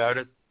complain about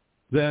it,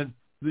 then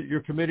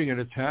you're committing an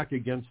attack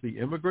against the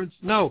immigrants?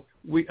 No.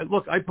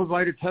 Look, I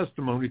provided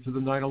testimony to the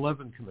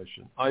 9/11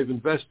 Commission. I've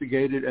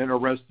investigated and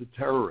arrested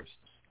terrorists.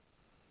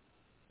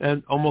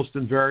 And almost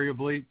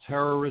invariably,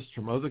 terrorists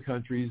from other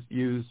countries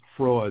use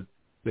fraud.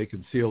 They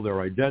conceal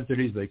their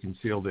identities. They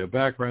conceal their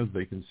backgrounds.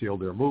 They conceal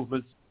their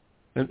movements.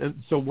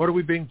 And so what are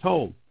we being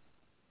told?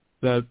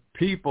 That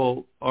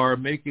people are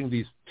making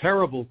these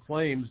terrible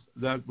claims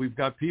that we've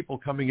got people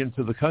coming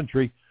into the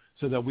country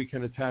so that we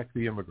can attack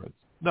the immigrants.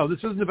 No, this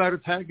isn't about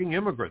attacking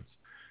immigrants.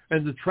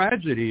 And the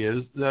tragedy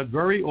is that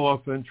very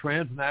often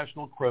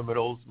transnational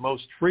criminals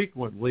most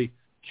frequently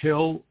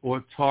kill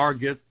or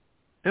target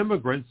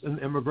immigrants and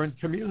immigrant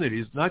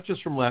communities, not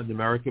just from Latin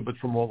America, but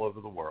from all over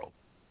the world.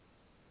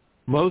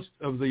 Most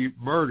of the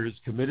murders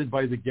committed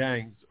by the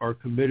gangs are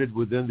committed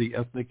within the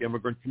ethnic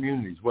immigrant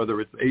communities,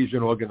 whether it's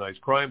Asian organized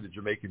crime, the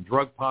Jamaican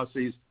drug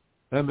posses,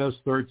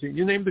 MS-13,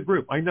 you name the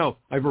group. I know.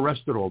 I've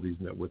arrested all these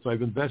nitwits.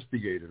 I've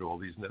investigated all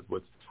these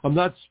nitwits. I'm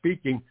not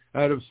speaking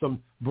out of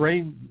some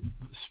brain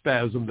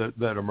spasm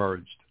that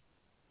emerged.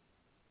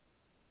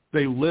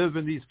 They live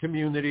in these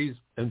communities,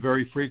 and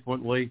very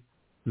frequently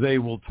they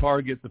will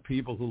target the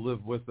people who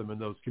live with them in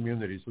those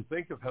communities. So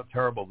think of how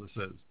terrible this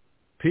is.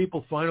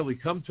 People finally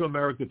come to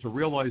America to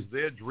realize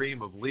their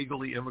dream of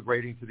legally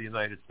immigrating to the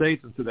United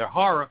States, and to their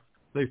horror,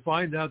 they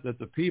find out that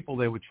the people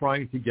they were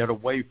trying to get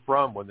away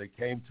from when they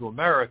came to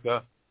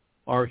America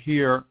are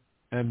here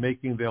and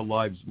making their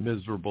lives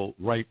miserable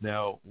right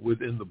now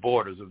within the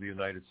borders of the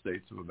United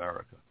States of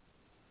America.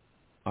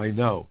 I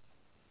know.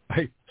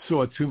 I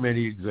saw too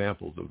many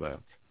examples of that.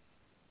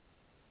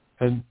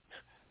 And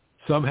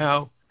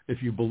somehow,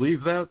 if you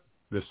believe that,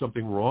 there's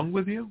something wrong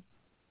with you?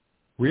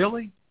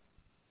 Really?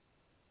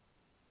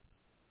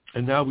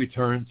 And now we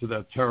turn to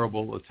that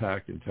terrible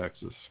attack in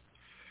Texas.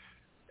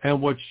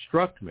 And what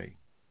struck me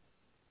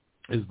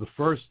is the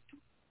first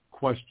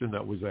question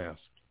that was asked.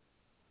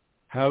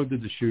 How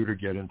did the shooter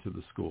get into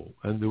the school?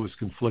 And there was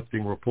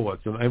conflicting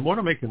reports. And I want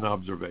to make an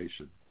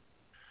observation.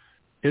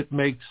 It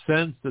makes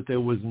sense that there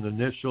was an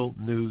initial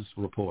news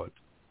report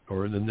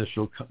or an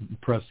initial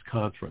press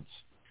conference.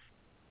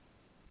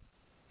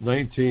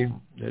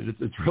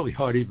 It's really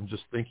hard even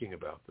just thinking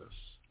about this.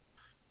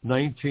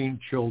 19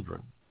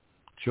 children,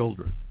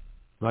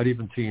 not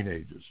even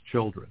teenagers,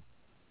 children,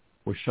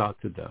 were shot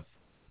to death.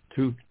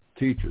 Two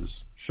teachers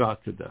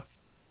shot to death.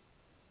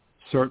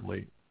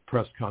 Certainly,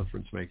 press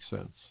conference makes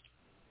sense.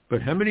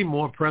 But how many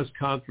more press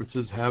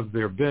conferences have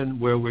there been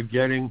where we're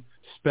getting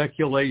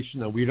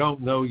speculation and we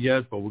don't know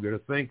yet, but we're going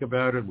to think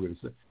about it,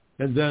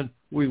 and then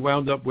we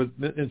wound up with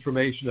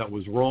information that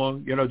was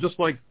wrong? You know, just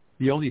like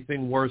the only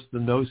thing worse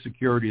than no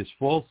security is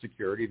false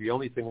security, the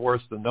only thing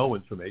worse than no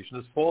information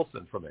is false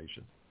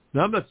information.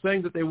 Now, I'm not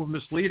saying that they were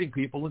misleading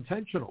people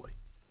intentionally.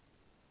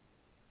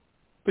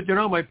 But, you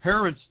know, my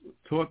parents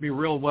taught me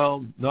real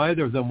well.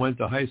 Neither of them went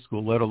to high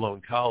school, let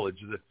alone college.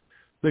 The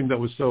thing that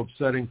was so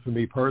upsetting for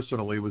me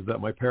personally was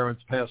that my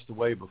parents passed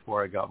away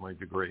before I got my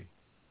degree.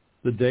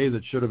 The day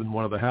that should have been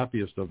one of the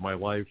happiest of my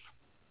life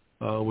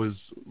was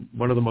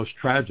one of the most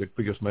tragic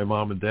because my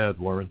mom and dad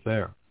weren't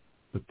there.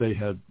 But they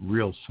had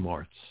real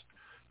smarts.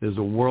 There's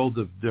a world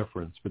of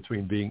difference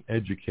between being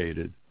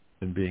educated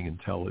and being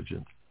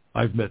intelligent.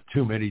 I've met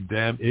too many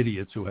damn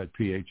idiots who had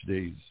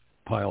PhDs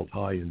piled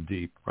high and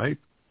deep, right?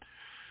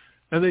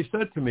 And they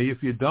said to me,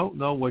 if you don't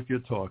know what you're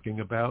talking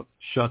about,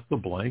 shut the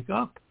blank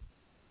up.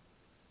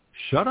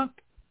 Shut up.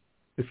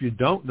 If you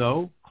don't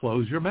know,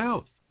 close your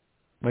mouth.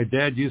 My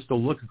dad used to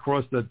look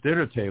across that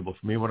dinner table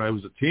for me when I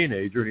was a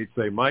teenager, and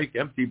he'd say, Mike,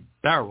 empty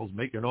barrels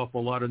make an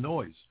awful lot of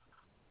noise.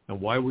 And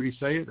why would he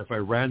say it? If I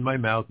ran my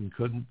mouth and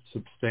couldn't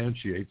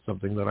substantiate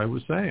something that I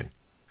was saying.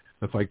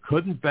 If I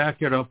couldn't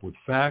back it up with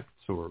facts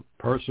or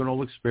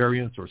personal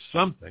experience or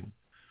something,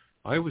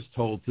 I was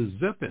told to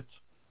zip it.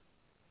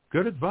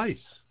 Good advice.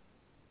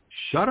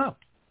 Shut up.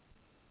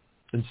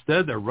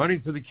 Instead, they're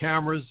running to the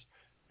cameras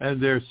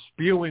and they're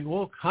spewing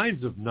all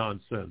kinds of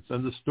nonsense,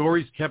 and the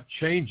stories kept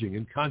changing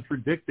and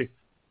contradicting.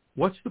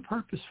 What's the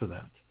purpose for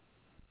that?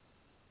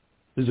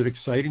 Is it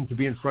exciting to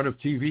be in front of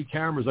TV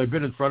cameras? I've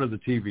been in front of the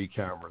TV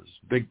cameras.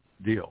 Big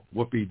deal.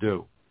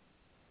 Whoopee-doo.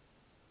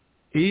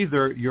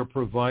 Either you're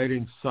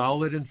providing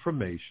solid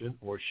information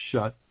or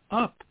shut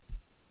up.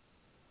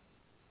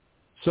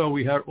 So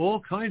we had all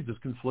kinds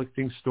of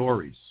conflicting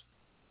stories.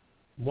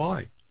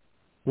 Why?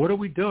 What are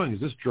we doing?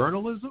 Is this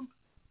journalism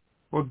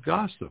or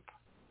gossip?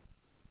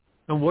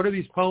 And what are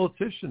these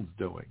politicians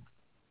doing?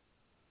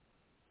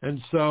 And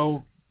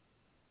so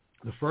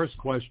the first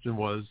question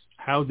was,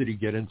 how did he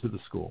get into the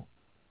school?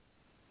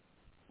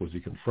 Was he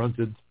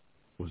confronted?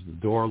 Was the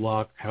door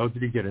locked? How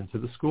did he get into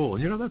the school?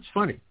 And, you know, that's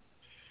funny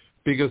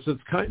because it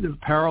kind of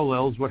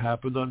parallels what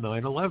happened on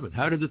 9/11.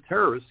 How did the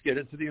terrorists get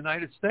into the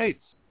United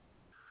States?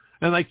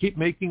 And I keep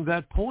making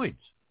that point.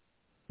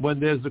 When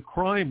there's a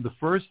crime, the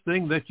first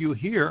thing that you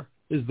hear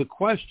is the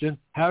question,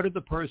 how did the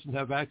person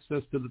have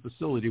access to the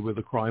facility where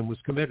the crime was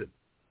committed?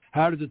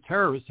 How did the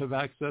terrorists have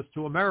access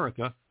to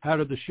America? How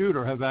did the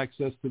shooter have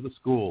access to the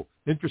school?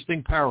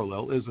 Interesting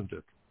parallel, isn't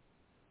it?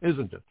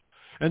 Isn't it?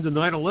 And the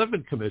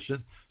 9/11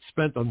 Commission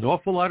spent an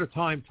awful lot of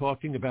time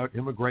talking about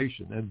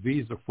immigration and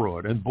visa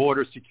fraud and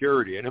border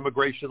security and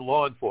immigration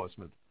law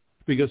enforcement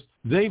because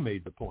they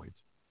made the point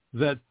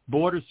that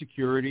border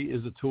security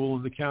is a tool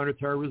in the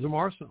counterterrorism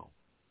arsenal.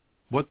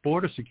 What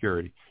border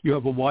security? You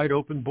have a wide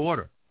open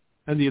border.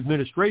 And the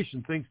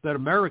administration thinks that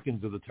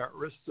Americans are the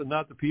terrorists and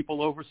not the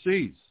people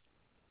overseas.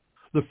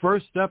 The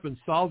first step in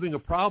solving a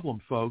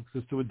problem, folks,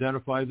 is to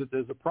identify that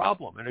there's a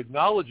problem and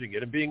acknowledging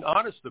it and being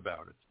honest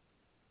about it.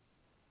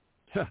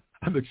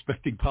 I'm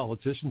expecting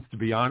politicians to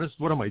be honest.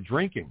 What am I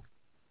drinking?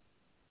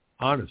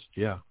 Honest,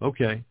 yeah.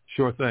 Okay,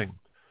 sure thing.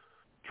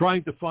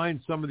 Trying to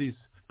find some of these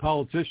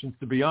politicians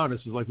to be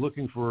honest is like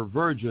looking for a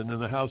virgin in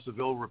the house of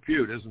ill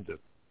repute, isn't it?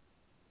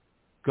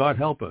 God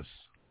help us.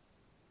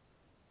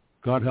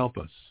 God help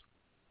us.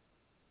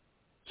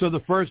 So the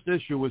first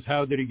issue was,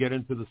 how did he get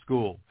into the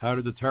school? How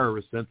did the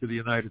terrorists enter the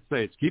United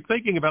States? Keep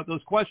thinking about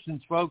those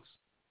questions, folks.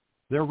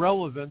 They're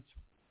relevant.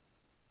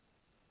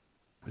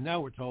 And now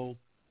we're told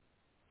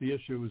the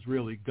issue is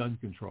really gun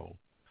control.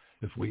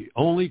 If we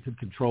only could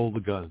control the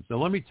guns. Now,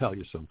 let me tell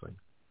you something.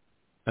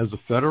 As a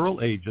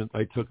federal agent,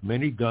 I took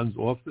many guns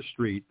off the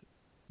street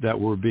that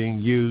were being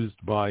used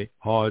by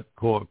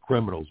hardcore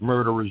criminals,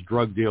 murderers,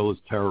 drug dealers,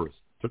 terrorists.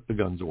 Took the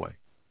guns away.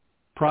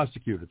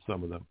 Prosecuted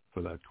some of them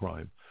for that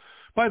crime.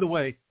 By the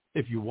way,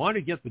 if you want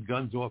to get the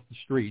guns off the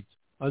streets,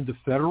 under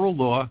federal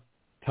law,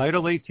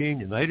 Title 18,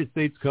 United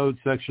States Code,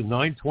 Section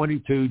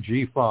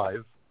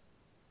 922G5,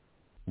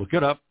 look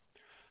it up,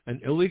 an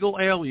illegal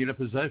alien in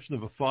possession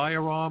of a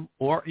firearm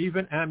or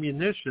even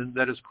ammunition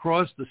that has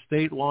crossed the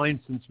state line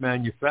since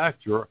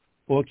manufacture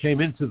or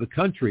came into the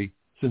country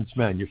since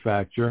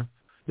manufacture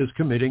is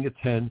committing a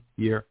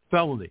 10-year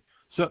felony.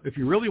 So if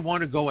you really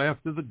want to go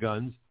after the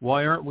guns,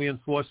 why aren't we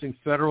enforcing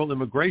federal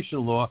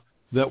immigration law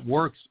that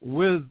works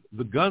with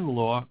the gun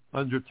law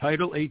under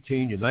Title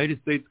 18,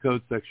 United States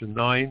Code, Section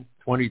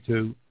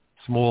 922,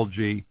 small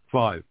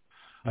g5?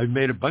 I've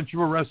made a bunch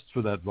of arrests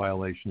for that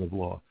violation of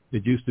law.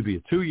 It used to be a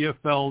 2-year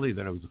felony,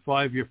 then it was a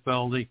 5-year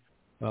felony.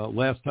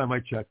 Last time I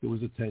checked, it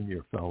was a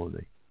 10-year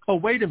felony. Oh,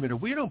 wait a minute.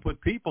 We don't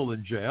put people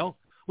in jail.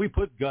 We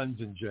put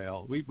guns in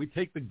jail. We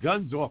take the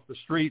guns off the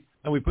street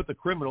and we put the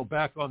criminal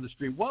back on the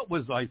street. What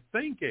was I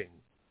thinking?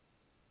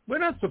 We're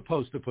not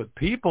supposed to put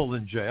people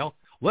in jail.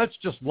 Let's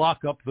just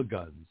lock up the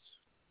guns.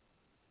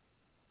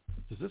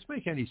 Does this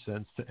make any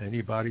sense to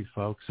anybody,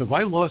 folks? Have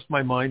I lost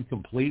my mind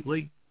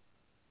completely?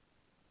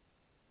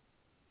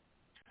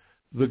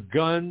 The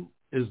gun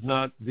is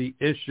not the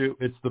issue.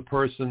 It's the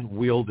person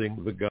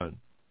wielding the gun.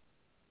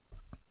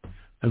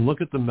 And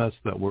look at the mess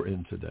that we're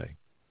in today.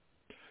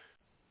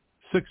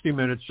 60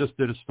 Minutes just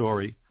did a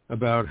story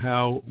about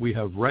how we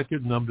have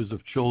record numbers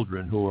of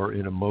children who are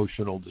in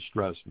emotional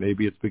distress.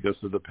 Maybe it's because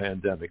of the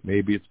pandemic.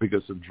 Maybe it's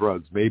because of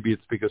drugs. Maybe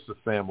it's because of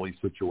family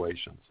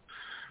situations.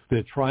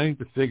 They're trying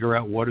to figure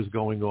out what is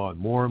going on.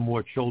 More and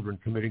more children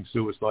committing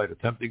suicide,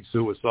 attempting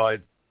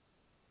suicide.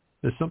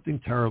 There's something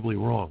terribly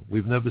wrong.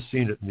 We've never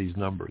seen it in these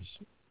numbers.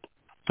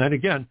 And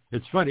again,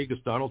 it's funny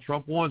because Donald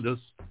Trump warned us.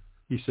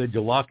 He said,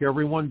 you lock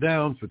everyone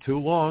down for too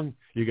long,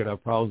 you're going to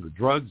have problems with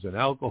drugs and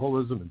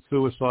alcoholism and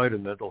suicide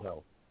and mental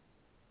health.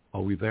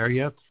 Are we there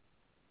yet?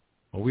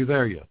 Are we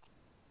there yet?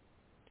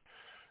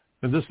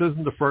 And this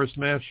isn't the first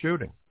mass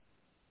shooting.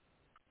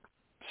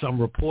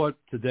 Some report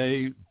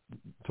today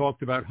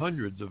talked about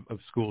hundreds of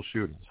school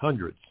shootings,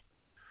 hundreds.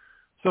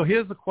 So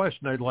here's the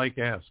question I'd like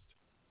asked.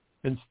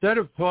 Instead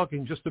of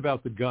talking just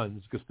about the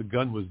guns, because the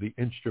gun was the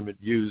instrument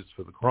used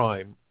for the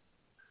crime,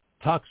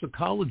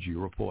 toxicology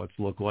reports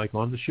look like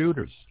on the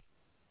shooters.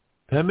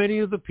 How many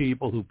of the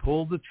people who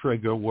pulled the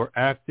trigger were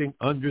acting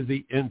under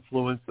the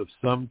influence of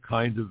some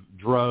kind of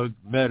drug,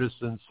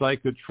 medicine,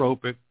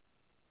 psychotropic,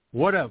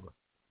 whatever?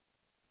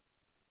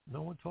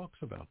 No one talks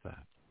about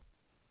that.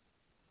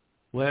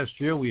 Last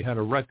year, we had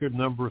a record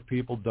number of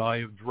people die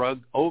of drug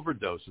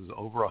overdoses,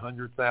 over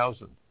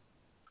 100,000.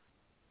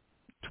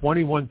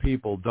 21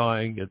 people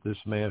dying at this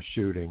mass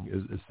shooting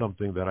is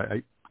something that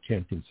I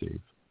can't conceive.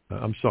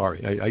 I'm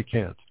sorry, I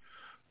can't.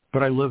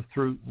 But I lived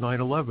through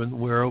 9/11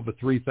 where over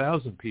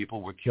 3,000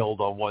 people were killed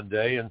on one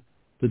day, and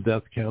the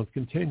death count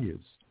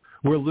continues.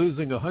 We're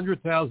losing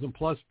 100,000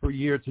 plus per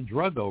year to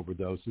drug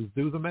overdoses.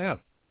 Do the math.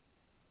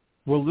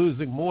 We're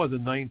losing more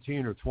than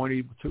 19 or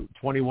 20 to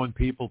 21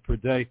 people per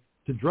day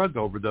to drug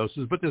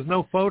overdoses, but there's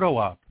no photo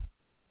op.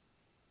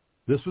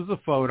 This was a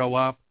photo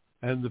op,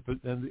 and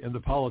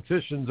the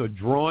politicians are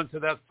drawn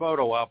to that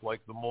photo op like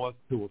the moth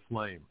to a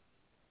flame.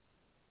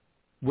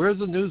 Where's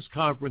the news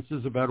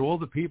conferences about all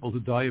the people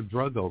who die of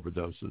drug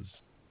overdoses?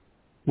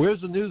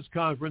 Where's the news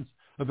conference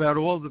about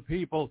all the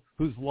people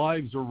whose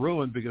lives are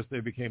ruined because they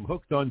became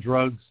hooked on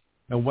drugs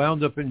and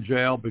wound up in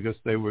jail because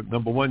they were,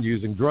 number one,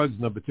 using drugs,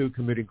 number two,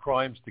 committing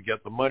crimes to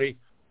get the money,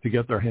 to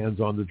get their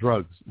hands on the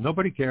drugs?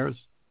 Nobody cares.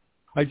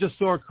 I just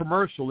saw a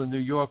commercial in New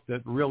York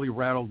that really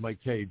rattled my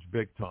cage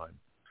big time.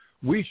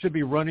 We should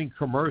be running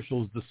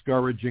commercials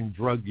discouraging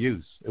drug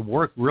use. It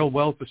worked real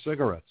well for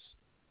cigarettes.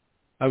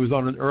 I was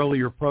on an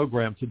earlier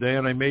program today,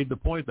 and I made the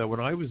point that when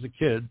I was a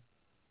kid,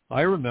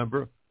 I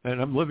remember, and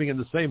I'm living in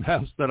the same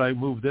house that I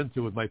moved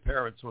into with my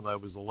parents when I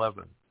was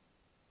 11.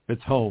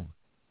 It's home.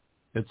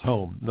 It's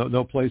home.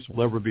 No place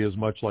will ever be as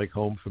much like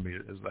home for me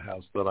as the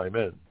house that I'm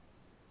in.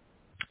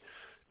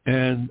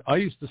 And I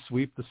used to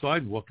sweep the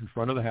sidewalk in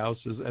front of the house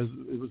as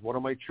it was one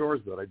of my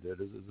chores that I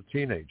did as a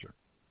teenager.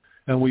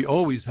 And we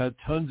always had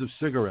tons of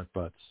cigarette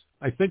butts.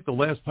 I think the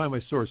last time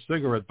I saw a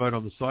cigarette butt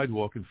on the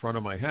sidewalk in front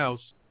of my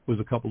house was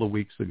a couple of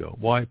weeks ago.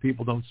 Why?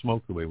 People don't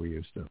smoke the way we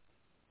used to.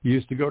 You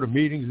used to go to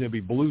meetings and there'd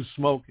be blue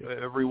smoke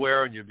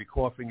everywhere and you'd be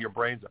coughing your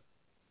brains out.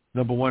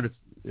 Number one, it's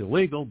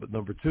illegal, but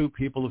number two,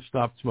 people have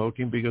stopped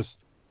smoking because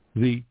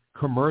the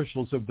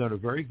commercials have done a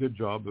very good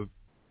job of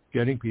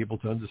getting people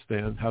to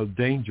understand how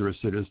dangerous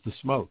it is to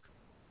smoke.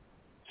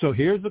 So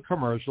here's a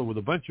commercial with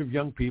a bunch of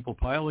young people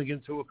piling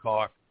into a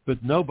car,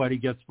 but nobody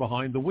gets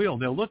behind the wheel.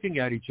 They're looking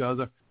at each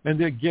other and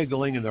they're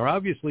giggling and they're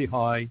obviously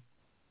high.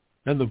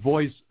 And the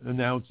voice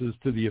announces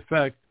to the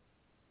effect,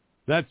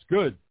 that's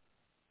good.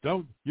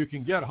 You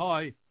can get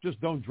high,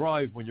 just don't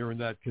drive when you're in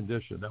that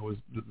condition. That was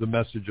the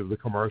message of the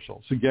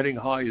commercial. So getting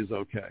high is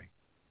okay.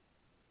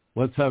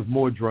 Let's have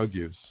more drug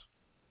use.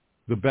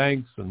 The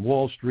banks and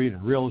Wall Street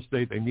and real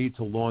estate, they need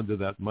to launder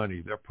that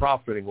money. They're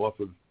profiting off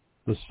of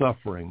the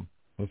suffering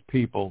of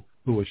people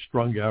who are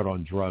strung out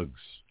on drugs.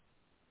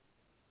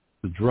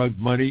 The drug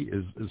money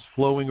is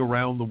flowing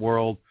around the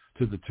world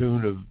to the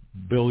tune of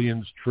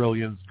billions,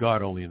 trillions,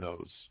 God only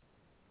knows.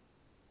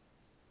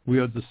 We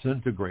are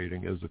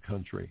disintegrating as a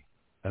country,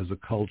 as a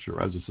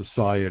culture, as a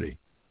society.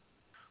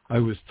 I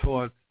was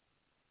taught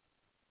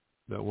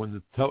that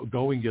when the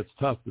going gets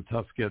tough, the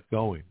tough get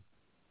going.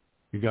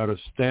 You got to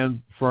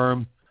stand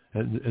firm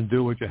and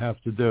do what you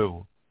have to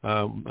do.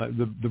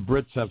 The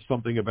Brits have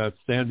something about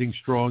standing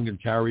strong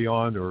and carry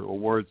on, or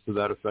words to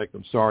that effect.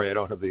 I'm sorry, I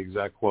don't have the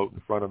exact quote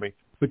in front of me,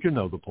 but you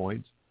know the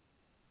point.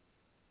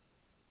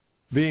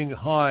 Being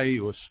high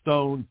or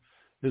stoned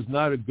is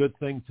not a good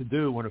thing to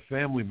do when a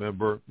family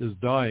member is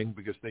dying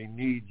because they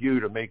need you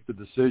to make the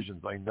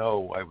decisions. I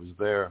know, I was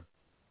there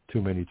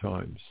too many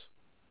times.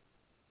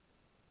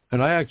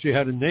 And I actually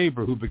had a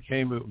neighbor who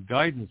became a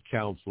guidance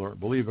counselor,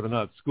 believe it or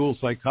not, school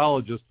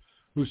psychologist,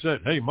 who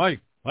said, hey,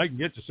 Mike, I can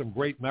get you some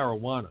great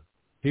marijuana.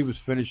 He was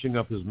finishing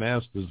up his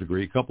master's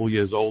degree, a couple of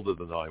years older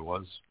than I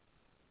was.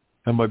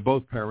 And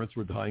both parents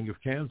were dying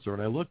of cancer.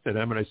 And I looked at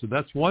him and I said,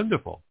 that's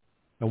wonderful.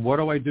 And what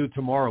do I do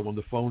tomorrow when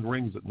the phone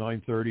rings at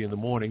 9:30 in the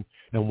morning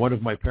and one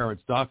of my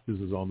parents' doctors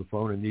is on the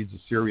phone and needs a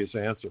serious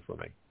answer from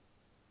me?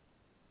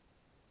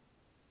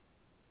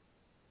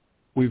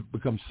 We've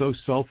become so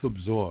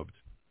self-absorbed,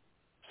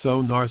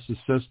 so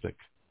narcissistic.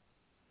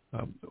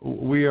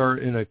 We are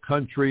in a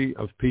country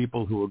of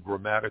people who are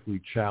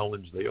grammatically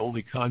challenged. They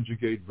only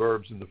conjugate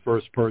verbs in the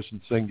first person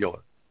singular.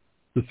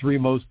 The three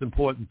most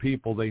important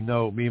people they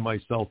know, me,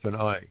 myself, and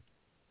I.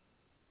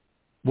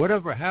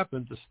 Whatever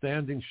happened to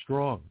standing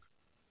strong?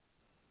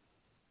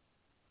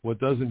 What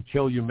doesn't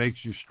kill you makes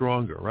you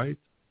stronger, right?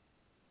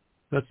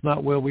 That's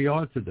not where we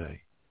are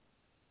today.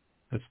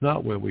 That's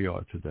not where we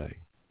are today.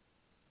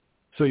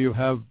 So you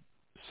have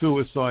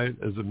suicide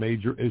as a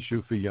major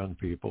issue for young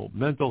people,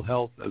 mental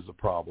health as a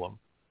problem.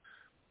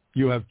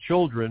 You have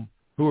children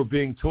who are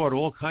being taught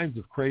all kinds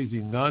of crazy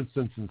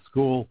nonsense in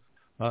school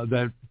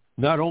that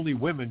not only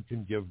women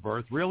can give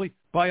birth, really,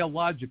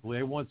 biologically,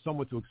 I want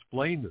someone to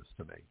explain this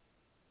to me.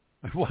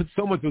 I want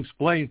someone to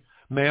explain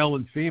male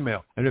and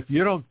female. And if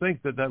you don't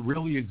think that that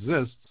really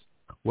exists,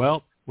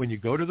 well, when you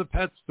go to the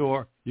pet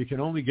store, you can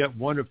only get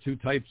one of two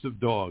types of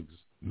dogs,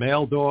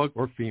 male dog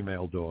or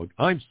female dog.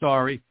 I'm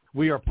sorry,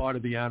 we are part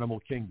of the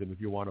animal kingdom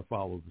if you want to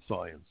follow the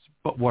science.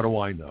 But what do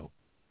I know?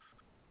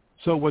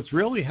 So what's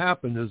really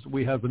happened is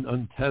we have an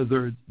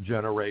untethered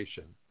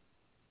generation.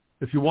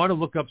 If you want to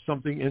look up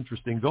something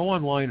interesting, go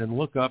online and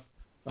look up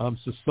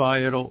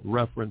societal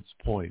reference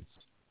points.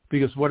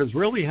 Because what has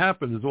really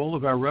happened is all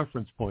of our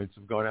reference points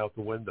have gone out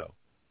the window.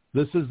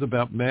 This is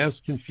about mass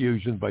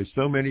confusion by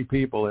so many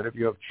people. And if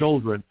you have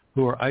children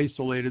who are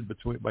isolated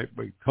by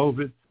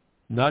COVID,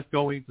 not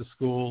going to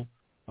school,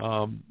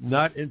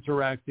 not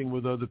interacting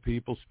with other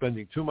people,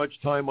 spending too much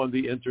time on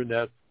the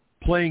internet,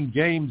 playing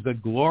games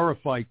that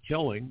glorify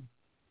killing.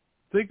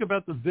 Think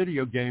about the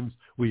video games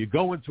where you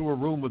go into a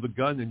room with a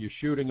gun and you're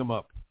shooting them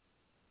up.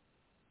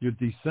 You're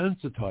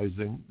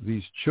desensitizing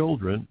these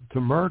children to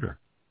murder.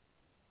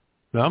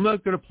 Now, I'm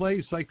not going to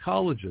play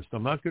psychologist.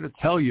 I'm not going to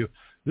tell you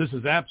this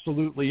is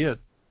absolutely it.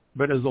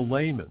 But as a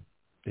layman,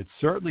 it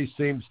certainly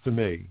seems to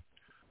me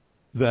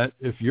that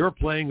if you're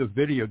playing a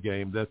video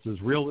game that's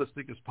as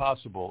realistic as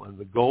possible and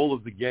the goal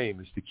of the game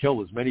is to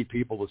kill as many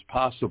people as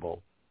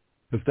possible,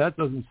 if that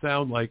doesn't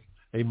sound like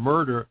a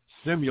murder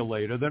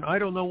simulator, then I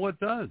don't know what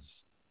does.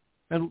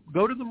 And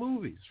go to the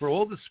movies. For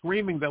all the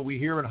screaming that we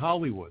hear in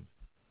Hollywood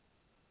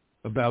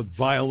about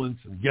violence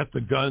and get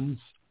the guns,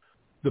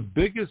 the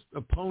biggest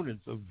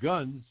opponents of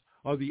guns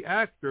are the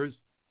actors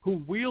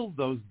who wield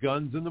those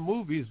guns in the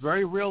movies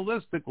very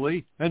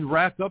realistically and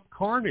rack up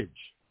carnage.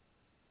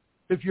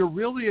 If you're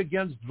really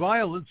against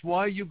violence,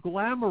 why are you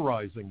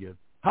glamorizing it?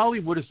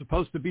 Hollywood is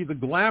supposed to be the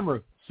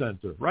glamour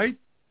center, right?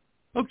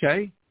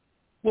 Okay.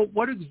 Well,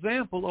 what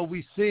example are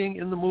we seeing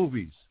in the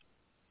movies?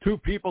 Two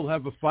people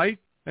have a fight,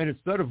 and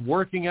instead of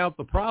working out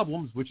the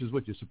problems, which is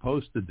what you're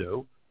supposed to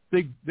do,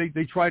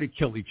 they try to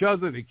kill each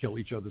other. They kill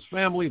each other's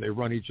family. They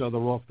run each other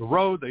off the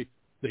road.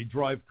 They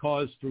drive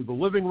cars through the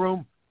living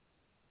room.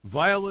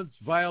 Violence,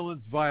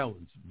 violence,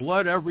 violence.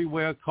 Blood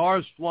everywhere.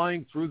 Cars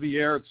flying through the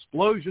air.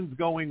 Explosions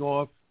going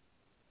off.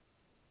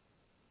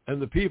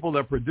 And the people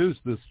that produce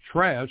this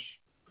trash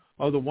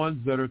are the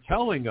ones that are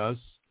telling us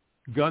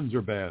guns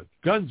are bad.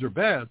 Guns are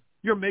bad.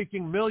 You're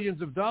making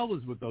millions of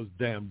dollars with those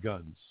damn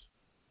guns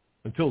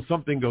until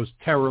something goes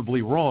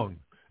terribly wrong.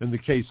 In the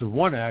case of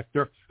one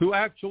actor who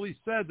actually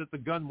said that the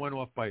gun went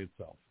off by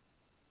itself.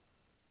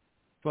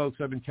 Folks,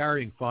 I've been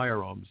carrying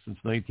firearms since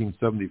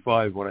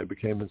 1975 when I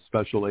became a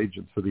special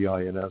agent for the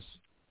INS.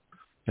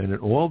 And in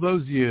all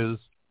those years,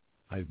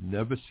 I've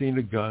never seen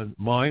a gun,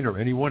 mine or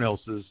anyone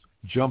else's,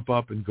 jump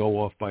up and go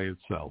off by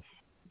itself.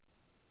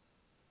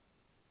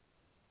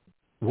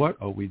 What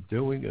are we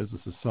doing as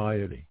a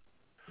society?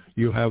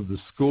 You have the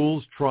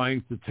schools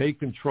trying to take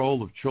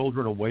control of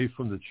children away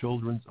from the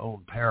children's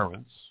own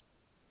parents.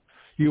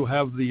 You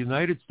have the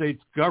United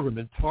States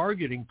government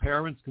targeting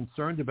parents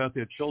concerned about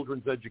their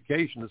children's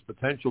education as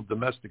potential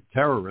domestic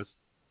terrorists.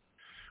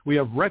 We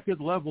have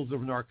record levels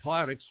of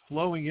narcotics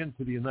flowing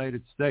into the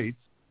United States,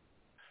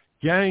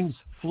 gangs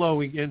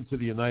flowing into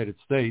the United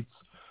States,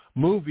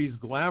 movies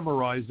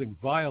glamorizing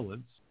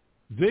violence,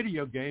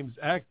 video games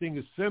acting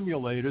as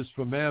simulators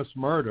for mass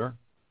murder,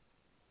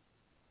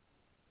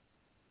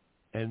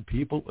 and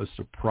people are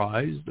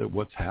surprised at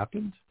what's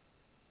happened?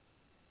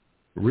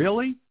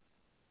 Really?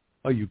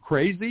 Are you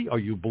crazy? Are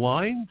you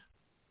blind?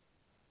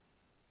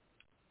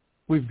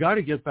 We've got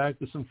to get back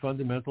to some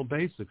fundamental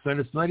basics. And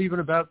it's not even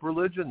about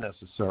religion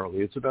necessarily.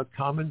 It's about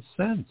common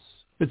sense.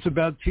 It's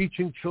about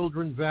teaching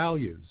children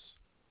values.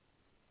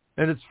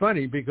 And it's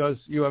funny because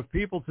you have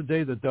people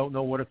today that don't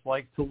know what it's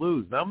like to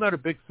lose. Now, I'm not a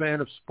big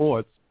fan of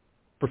sports,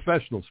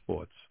 professional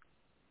sports.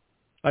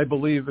 I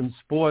believe in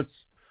sports,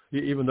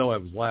 even though I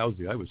was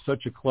lousy. I was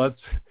such a klutz.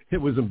 It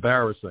was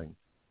embarrassing.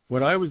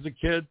 When I was a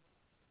kid,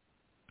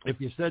 if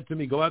you said to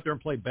me, go out there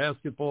and play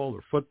basketball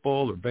or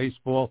football or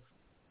baseball,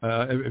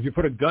 if you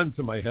put a gun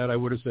to my head, I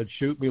would have said,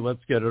 shoot me,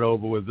 let's get it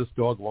over with. This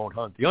dog won't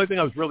hunt. The only thing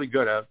I was really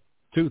good at,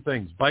 two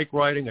things. Bike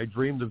riding, I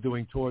dreamed of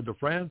doing Tour de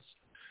France,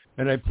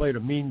 and I played a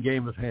mean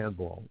game of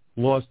handball.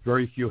 Lost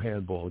very few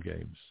handball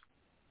games.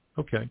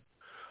 Okay.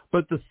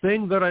 But the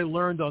thing that I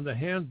learned on the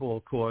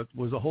handball court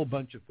was a whole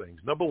bunch of things.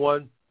 Number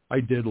one, I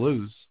did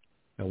lose.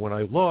 And when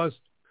I lost,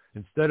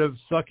 instead of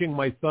sucking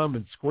my thumb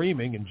and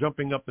screaming and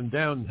jumping up and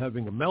down and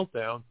having a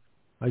meltdown,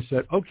 I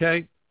said,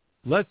 okay,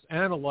 let's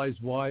analyze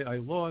why I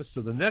lost. So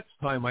the next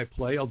time I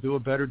play, I'll do a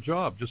better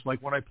job. Just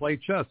like when I play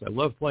chess. I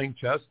love playing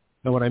chess.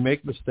 And when I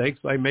make mistakes,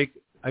 I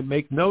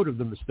make note of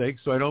the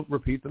mistakes so I don't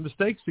repeat the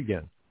mistakes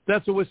again.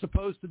 That's what we're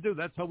supposed to do.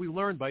 That's how we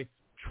learn, by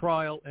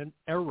trial and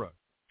error.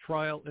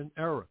 Trial and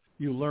error.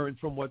 You learn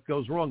from what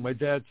goes wrong. My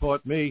dad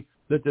taught me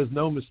that there's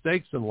no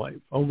mistakes in life,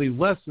 only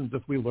lessons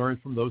if we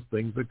learn from those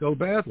things that go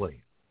badly.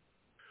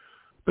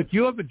 But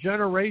you have a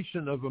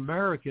generation of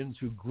Americans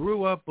who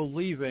grew up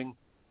believing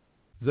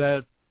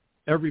that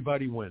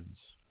everybody wins.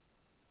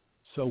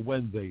 So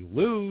when they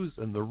lose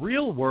in the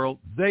real world,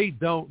 they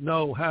don't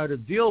know how to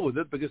deal with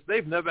it because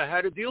they've never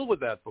had to deal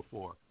with that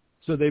before.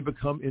 So they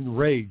become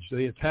enraged.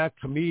 They attack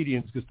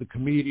comedians because the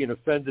comedian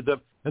offended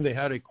them, and they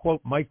had a,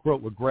 quote,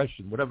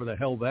 microaggression, whatever the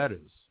hell that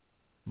is,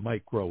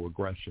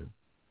 microaggression.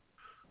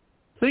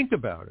 Think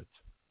about it.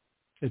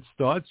 It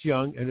starts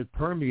young, and it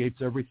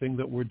permeates everything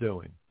that we're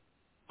doing.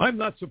 I'm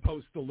not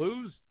supposed to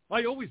lose.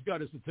 I always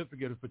got a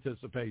certificate of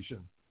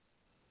participation.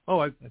 Oh,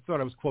 I thought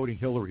I was quoting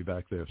Hillary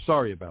back there.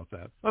 Sorry about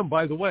that.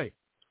 By the way,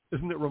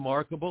 isn't it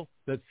remarkable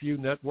that few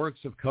networks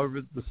have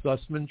covered the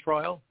Sussman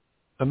trial?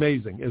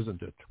 Amazing,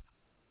 isn't it?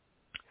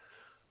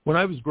 When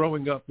I was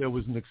growing up, there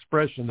was an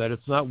expression that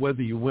it's not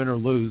whether you win or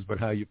lose, but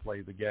how you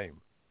play the game,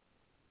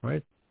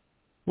 right?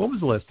 When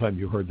was the last time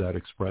you heard that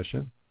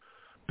expression?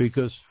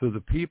 Because for the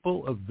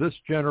people of this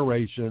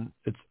generation,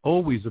 it's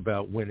always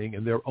about winning,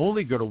 and they're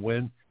only going to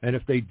win, and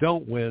if they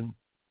don't win,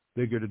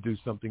 they're going to do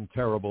something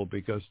terrible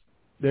because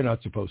they're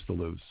not supposed to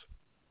lose.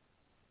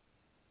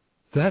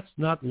 That's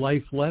not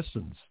life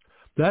lessons.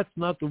 That's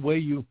not the way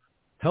you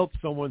help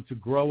someone to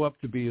grow up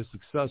to be a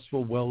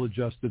successful,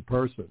 well-adjusted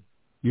person.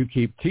 You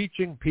keep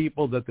teaching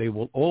people that they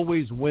will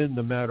always win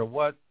no matter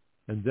what,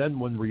 and then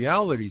when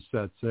reality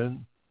sets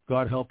in,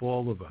 God help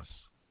all of us.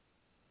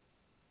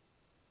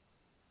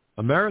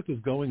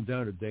 America's going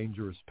down a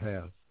dangerous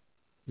path.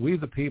 We,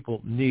 the people,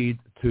 need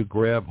to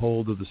grab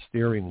hold of the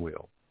steering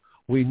wheel.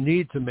 We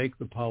need to make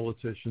the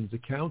politicians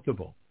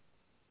accountable.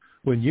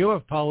 When you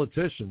have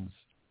politicians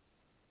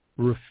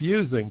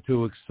refusing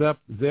to accept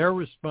their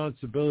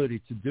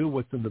responsibility to do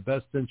what's in the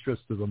best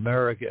interest of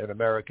America and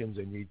Americans,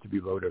 they need to be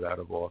voted out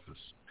of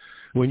office.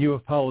 When you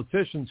have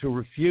politicians who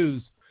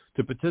refuse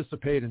to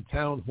participate in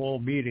town hall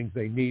meetings,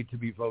 they need to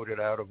be voted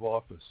out of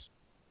office.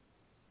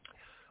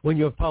 When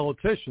you have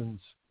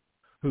politicians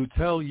who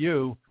tell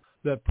you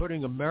that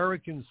putting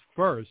Americans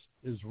first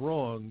is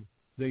wrong,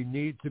 they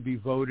need to be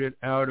voted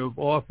out of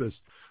office.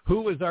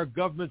 Who is our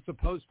government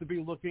supposed to be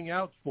looking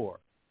out for?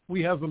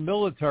 We have a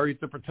military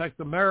to protect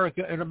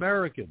America and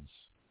Americans.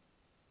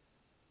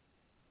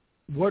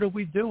 What are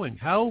we doing?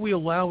 How are we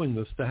allowing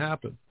this to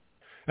happen?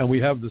 And we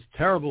have this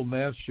terrible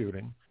mass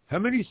shooting. How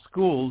many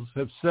schools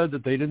have said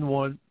that they didn't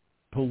want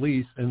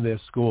police in their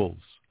schools?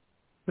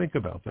 Think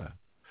about that.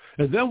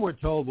 And then we're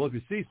told, well, if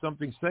you see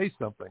something, say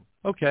something.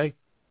 Okay,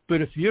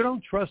 but if you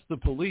don't trust the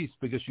police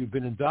because you've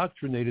been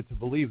indoctrinated to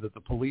believe that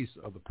the police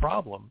are the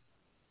problem,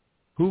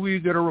 who are you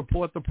going to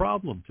report the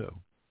problem to?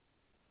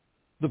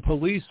 The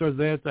police are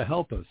there to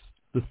help us,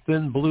 the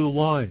thin blue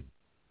line.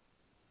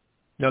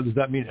 Now, does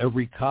that mean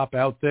every cop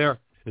out there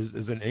is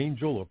an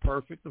angel or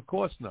perfect? Of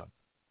course not.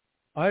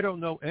 I don't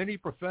know any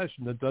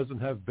profession that doesn't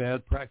have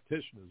bad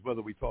practitioners,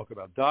 whether we talk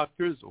about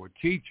doctors or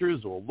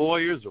teachers or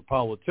lawyers or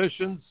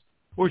politicians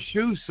or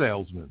shoe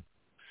salesmen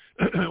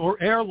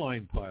or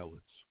airline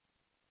pilots.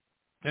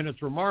 And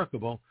it's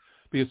remarkable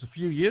because a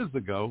few years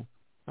ago,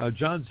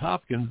 Johns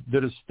Hopkins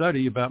did a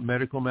study about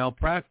medical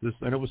malpractice,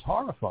 and it was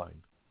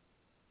horrifying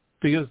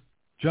because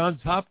Johns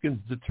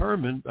Hopkins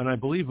determined, and I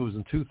believe it was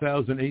in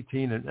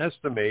 2018, an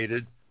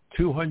estimated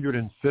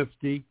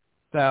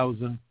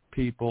 250,000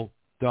 people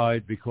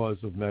died because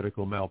of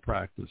medical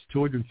malpractice,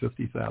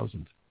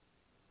 250,000.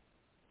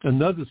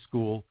 Another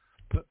school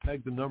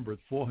pegged the number at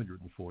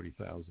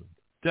 440,000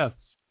 deaths,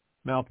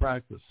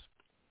 malpractice.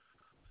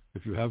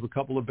 If you have a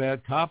couple of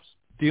bad cops,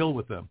 deal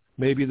with them.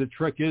 Maybe the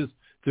trick is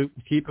to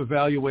keep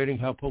evaluating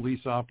how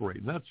police operate,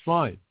 and that's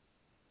fine.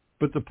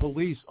 But the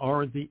police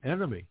aren't the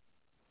enemy.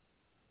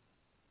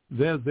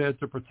 They're there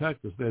to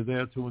protect us. They're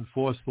there to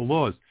enforce the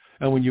laws.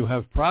 And when you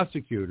have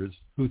prosecutors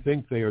who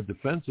think they are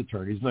defense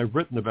attorneys, and I've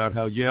written about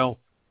how Yale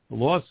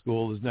Law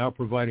School is now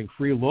providing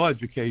free law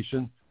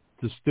education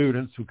to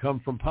students who come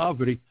from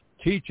poverty,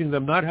 teaching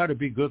them not how to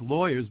be good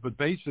lawyers, but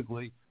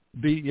basically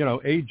be,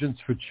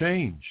 agents for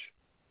change.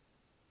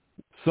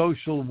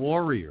 Social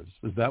warriors.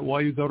 Is that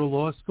why you go to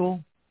law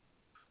school?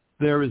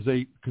 There is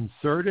a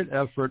concerted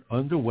effort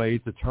underway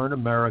to turn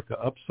America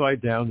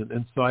upside down and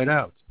inside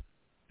out.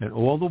 And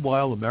all the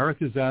while,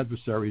 America's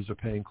adversaries are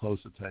paying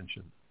close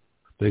attention.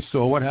 They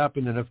saw what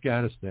happened in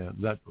Afghanistan,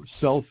 that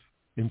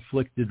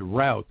self-inflicted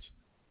rout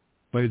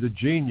by the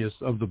genius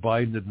of the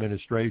Biden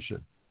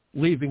administration.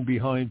 leaving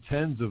behind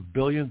tens of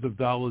billions of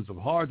dollars of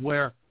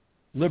hardware,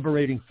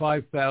 liberating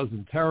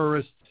 5,000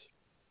 terrorists,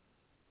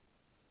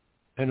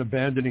 and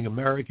abandoning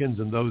Americans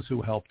and those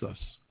who helped us.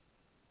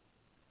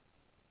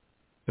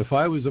 If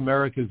I was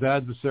America's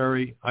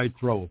adversary, I'd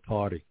throw a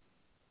party.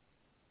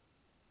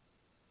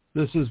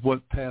 This is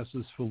what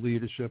passes for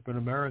leadership in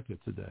America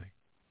today.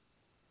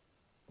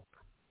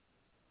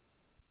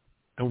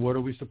 And what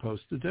are we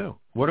supposed to do?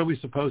 What are we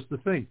supposed to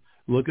think?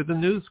 Look at the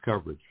news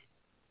coverage.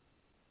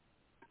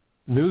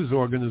 News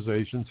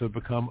organizations have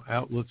become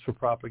outlets for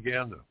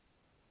propaganda.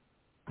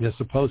 They're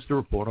supposed to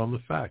report on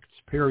the facts,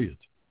 period.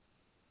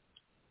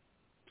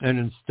 And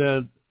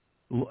instead,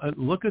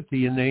 look at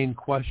the inane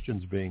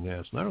questions being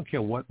asked. And I don't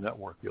care what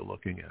network you're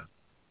looking at.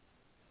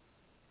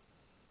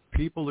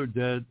 People are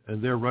dead,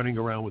 and they're running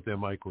around with their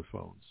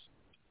microphones.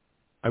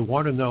 I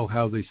want to know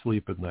how they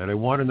sleep at night. I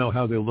want to know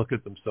how they look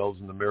at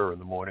themselves in the mirror in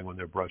the morning when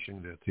they're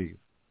brushing their teeth.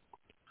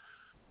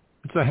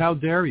 So how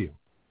dare you?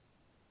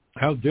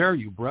 How dare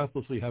you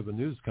breathlessly have a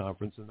news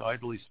conference and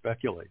idly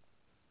speculate?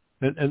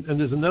 And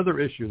there's another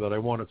issue that I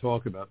want to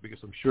talk about because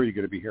I'm sure you're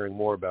going to be hearing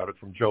more about it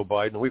from Joe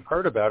Biden. We've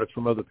heard about it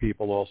from other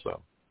people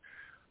also.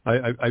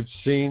 I've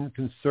seen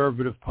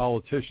conservative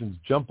politicians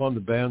jump on the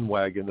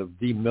bandwagon of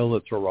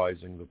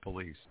demilitarizing the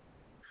police.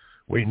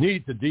 We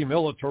need to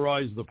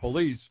demilitarize the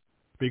police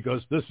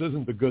because this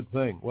isn't a good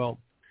thing. Well,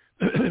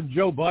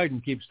 Joe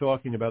Biden keeps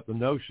talking about the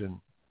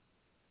notion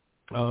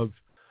of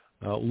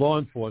law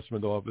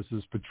enforcement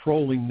officers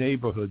patrolling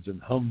neighborhoods in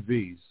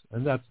Humvees,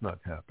 and that's not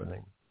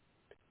happening.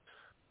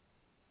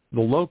 The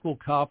local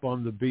cop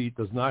on the beat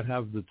does not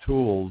have the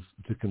tools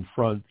to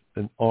confront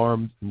an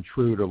armed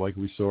intruder like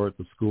we saw at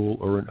the school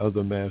or in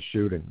other mass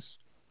shootings.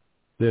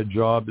 Their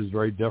job is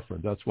very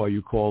different. That's why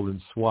you call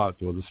in SWAT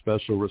or the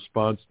Special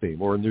Response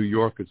Team, or in New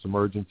York, it's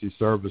Emergency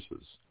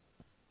Services.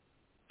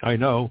 I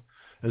know,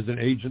 as an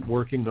agent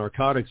working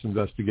narcotics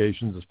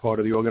investigations as part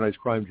of the Organized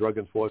Crime Drug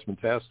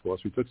Enforcement Task Force,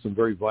 we took some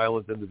very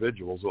violent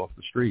individuals off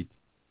the street.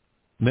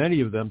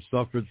 Many of them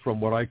suffered from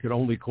what I could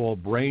only call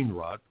brain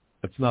rot.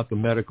 It's not the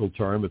medical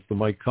term, it's the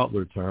Mike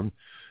Cutler term,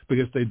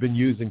 because they'd been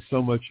using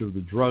so much of the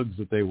drugs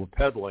that they were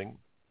peddling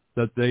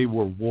that they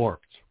were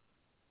warped.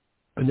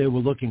 And they were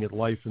looking at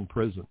life in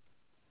prison.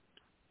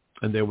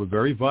 And they were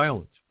very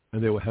violent,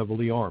 and they were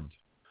heavily armed.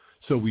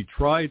 So we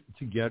tried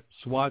to get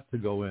SWAT to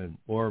go in,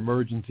 or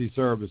emergency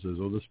services,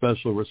 or the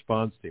special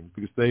response team,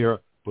 because they are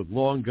with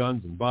long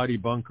guns and body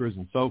bunkers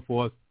and so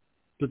forth.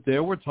 But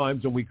there were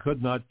times when we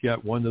could not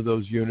get one of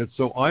those units,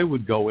 so I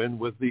would go in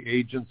with the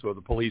agents or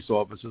the police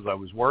officers I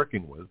was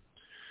working with.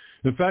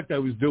 In fact, I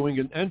was doing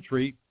an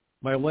entry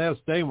my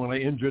last day when I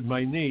injured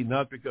my knee,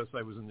 not because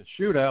I was in the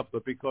shootout,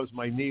 but because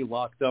my knee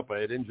locked up. I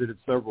had injured it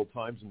several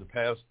times in the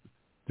past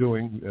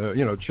doing,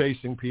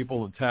 chasing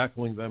people and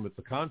tackling them at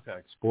the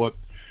contact sport.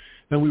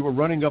 And we were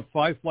running up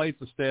 5 flights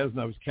of stairs,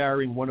 and I was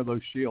carrying one of those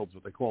shields,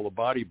 what they call a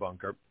body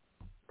bunker.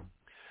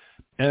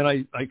 And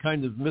I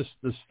kind of missed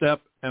the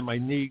step, and my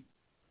knee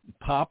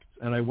popped,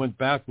 and I went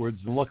backwards.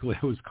 And luckily,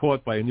 I was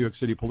caught by a New York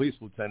City police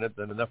lieutenant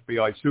and an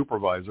FBI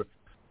supervisor.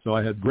 So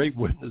I had great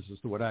witnesses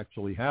to what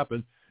actually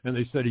happened. And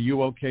they said, "Are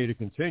you okay to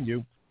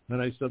continue?"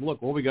 And I said,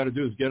 "Look, all we got to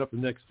do is get up the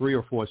next 3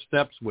 or 4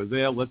 steps. We're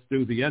there. Let's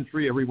do the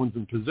entry. Everyone's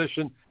in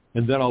position.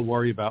 And then I'll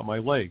worry about my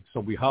legs." So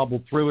we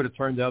hobbled through it. It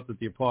turned out that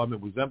the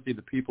apartment was empty.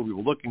 The people we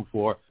were looking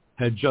for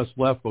had just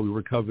left, but we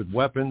recovered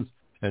weapons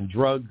and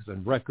drugs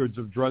and records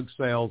of drug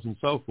sales and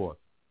so forth.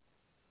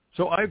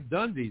 So I've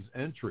done these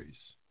entries.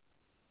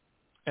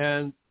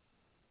 And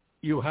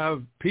you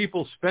have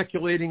people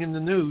speculating in the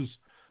news,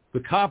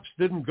 the cops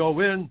didn't go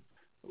in.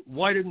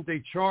 Why didn't they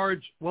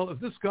charge? Well, if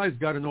this guy's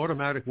got an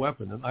automatic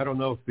weapon, and I don't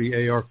know if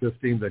the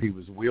AR-15 that he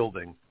was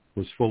wielding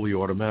was fully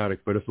automatic,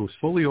 but if it was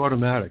fully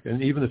automatic,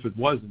 and even if it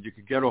wasn't, you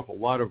could get off a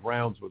lot of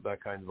rounds with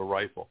that kind of a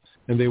rifle,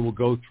 and they will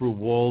go through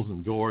walls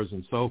and doors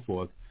and so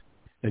forth,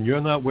 and you're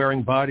not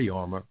wearing body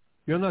armor,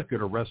 you're not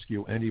going to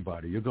rescue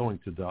anybody. You're going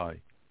to die.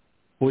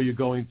 Or you're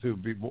going to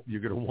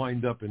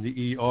wind up in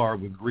the ER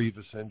with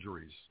grievous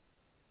injuries.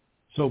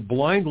 So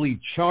blindly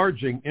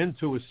charging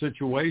into a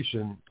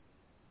situation,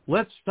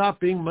 let's stop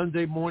being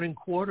Monday morning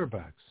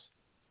quarterbacks.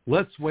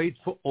 Let's wait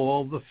for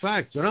all the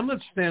facts. And I'm not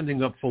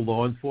standing up for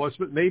law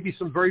enforcement. Maybe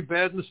some very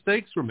bad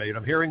mistakes were made.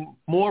 I'm hearing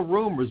more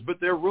rumors, but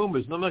they're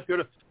rumors. And I'm not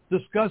going to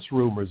discuss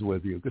rumors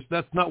with you because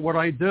that's not what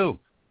I do.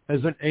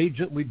 As an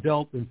agent, we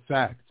dealt in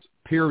facts,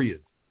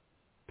 period.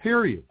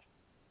 Period.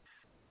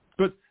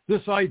 But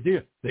this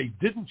idea, they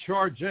didn't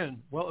charge in.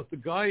 Well, if the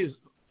guy is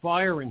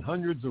firing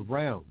hundreds of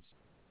rounds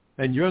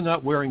and you're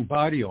not wearing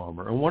body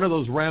armor and one of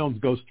those rounds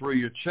goes through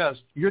your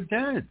chest, you're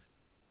dead.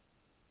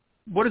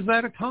 What does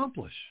that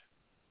accomplish?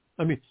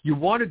 I mean, you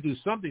want to do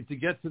something to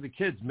get to the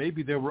kids.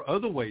 Maybe there were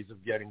other ways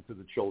of getting to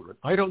the children.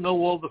 I don't know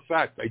all the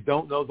facts. I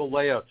don't know the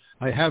layout.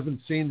 I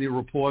haven't seen the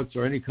reports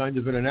or any kind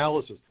of an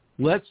analysis.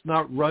 Let's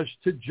not rush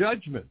to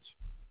judgment.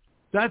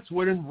 That's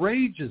what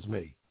enrages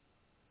me.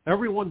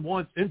 Everyone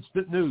wants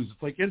instant news.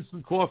 It's like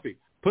instant coffee.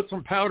 Put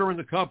some powder in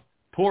the cup,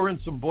 pour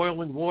in some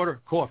boiling water,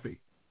 coffee.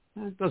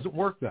 It doesn't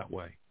work that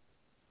way.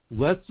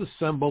 Let's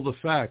assemble the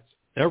facts.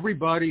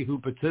 Everybody who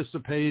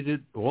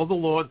participated, all the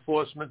law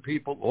enforcement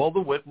people, all the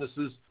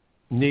witnesses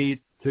need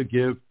to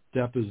give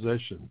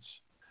depositions.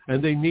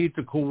 And they need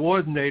to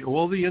coordinate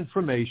all the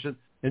information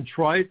and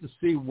try to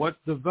see what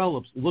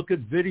develops. Look at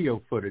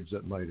video footage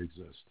that might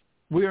exist.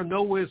 We are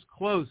nowhere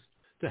close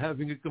to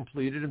having a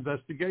completed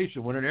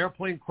investigation. When an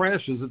airplane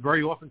crashes, it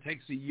very often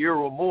takes a year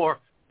or more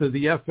for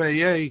the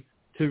FAA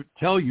to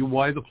tell you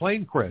why the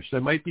plane crashed.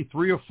 There might be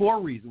 3 or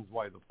 4 reasons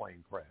why the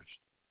plane crashed.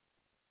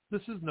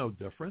 This is no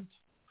different.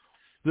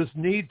 This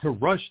need to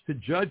rush to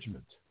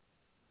judgment.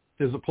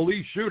 There's a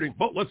police shooting.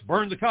 Well, let's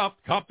burn the cop.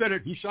 Cop did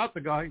it. He shot the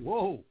guy.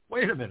 Whoa,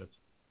 wait a minute.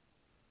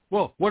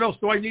 Well, what else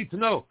do I need to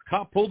know?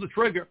 Cop pulled the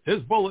trigger.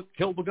 His bullet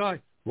killed the guy.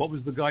 What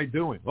was the guy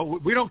doing? Well,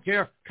 we don't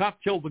care. Cop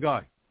killed the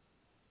guy.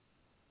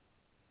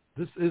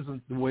 This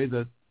isn't the way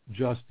that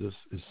justice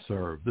is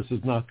served. This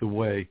is not the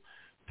way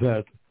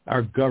that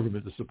our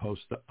government is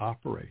supposed to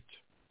operate.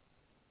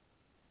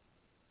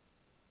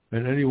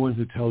 And anyone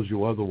who tells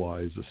you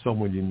otherwise is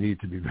someone you need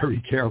to be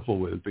very careful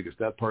with, because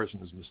that person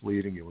is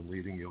misleading you and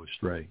leading you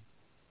astray.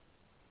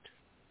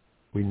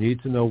 We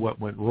need to know what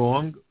went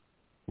wrong,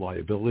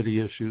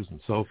 liability issues and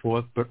so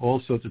forth, but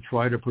also to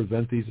try to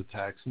prevent these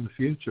attacks in the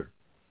future.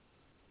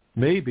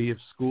 Maybe if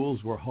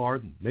schools were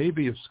hardened,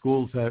 maybe if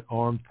schools had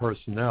armed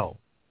personnel,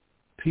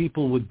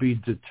 people would be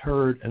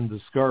deterred and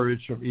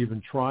discouraged from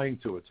even trying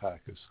to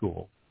attack a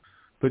school.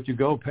 But you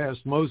go past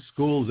most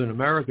schools in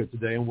America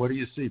today, and what do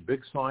you see?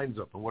 Big signs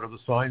up, and what do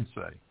the signs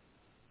say?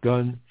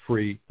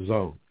 Gun-free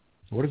zone.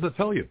 What does that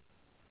tell you?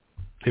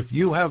 If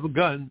you have a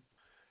gun,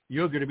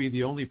 you're going to be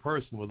the only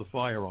person with a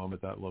firearm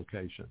at that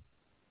location.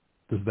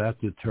 Does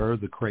that deter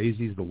the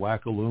crazies, the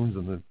wackaloons,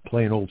 and the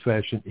plain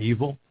old-fashioned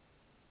evil?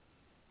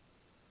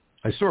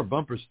 I saw a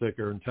bumper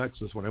sticker in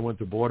Texas when I went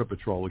to Border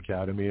Patrol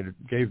Academy, and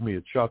it gave me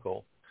a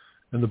chuckle.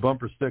 And the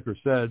bumper sticker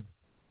said,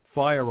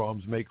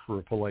 "Firearms make for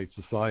a polite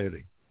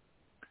society."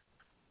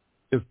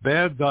 If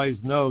bad guys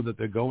know that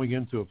they're going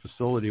into a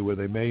facility where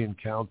they may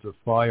encounter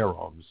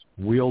firearms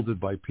wielded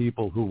by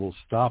people who will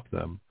stop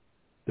them,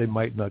 they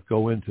might not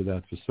go into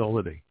that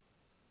facility.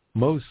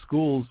 Most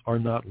schools are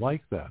not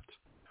like that.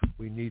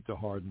 We need to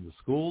harden the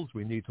schools.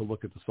 We need to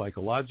look at the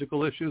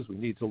psychological issues. We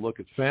need to look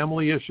at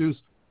family issues.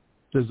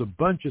 There's a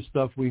bunch of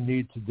stuff we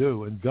need to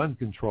do, and gun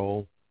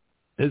control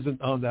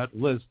isn't on that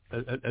list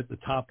at the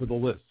top of the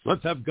list.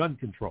 Let's have gun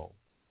control.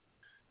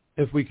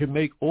 If we can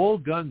make all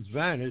guns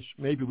vanish,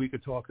 maybe we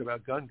could talk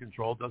about gun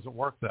control. It doesn't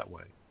work that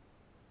way.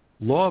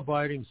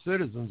 Law-abiding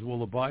citizens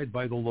will abide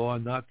by the law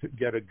not to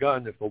get a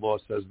gun if the law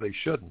says they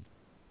shouldn't.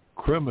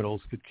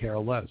 Criminals could care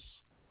less.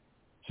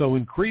 So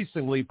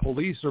increasingly,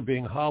 police are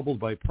being hobbled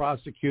by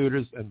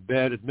prosecutors and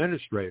bad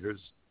administrators,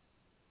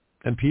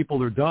 and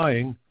people are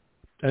dying.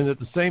 And at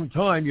the same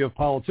time, you have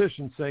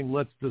politicians saying,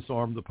 let's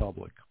disarm the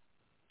public.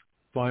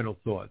 Final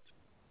thought.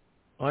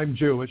 I'm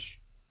Jewish.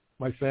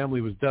 My family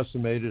was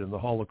decimated in the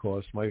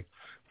Holocaust. My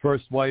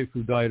first wife,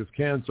 who died of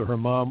cancer, her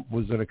mom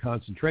was in a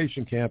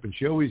concentration camp, and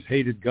she always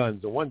hated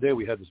guns. And one day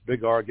we had this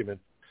big argument,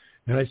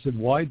 and I said,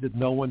 why did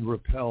no one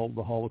repel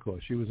the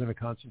Holocaust? She was in a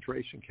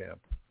concentration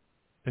camp.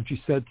 And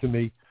she said to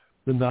me,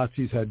 the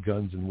Nazis had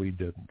guns and we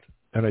didn't.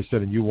 And I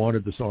said, and you want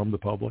to disarm the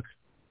public?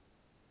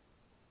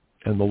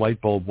 And the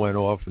light bulb went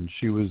off, and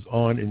she was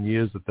on in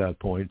years at that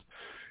point.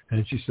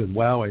 And she said,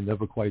 wow, I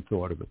never quite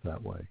thought of it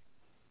that way.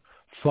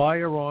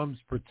 Firearms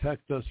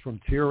protect us from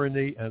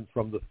tyranny and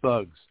from the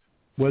thugs,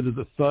 whether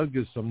the thug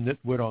is some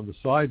nitwit on the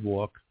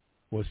sidewalk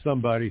or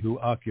somebody who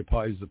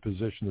occupies a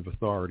position of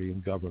authority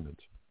in government.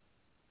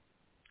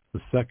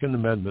 The Second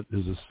Amendment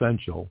is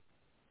essential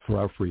for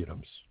our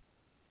freedoms.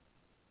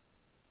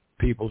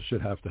 People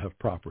should have to have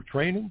proper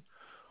training.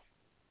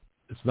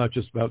 It's not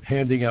just about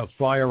handing out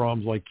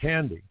firearms like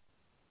candy.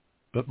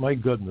 But my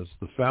goodness,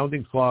 the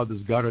Founding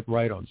Fathers got it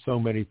right on so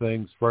many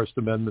things, First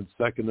Amendment,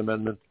 Second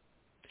Amendment.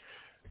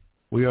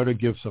 We ought to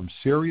give some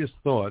serious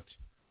thought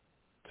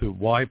to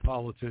why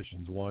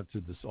politicians want to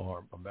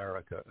disarm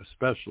America,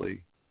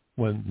 especially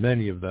when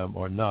many of them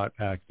are not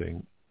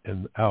acting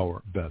in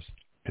our best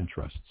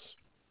interests.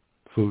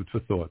 Food for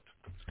thought.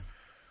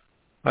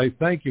 I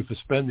thank you for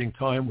spending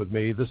time with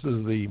me. This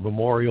is the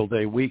Memorial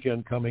Day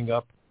weekend coming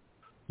up.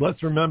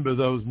 Let's remember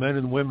those men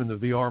and women of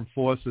the armed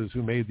forces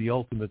who made the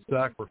ultimate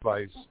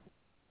sacrifice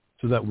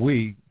so that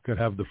we could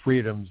have the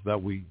freedoms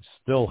that we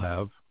still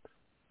have.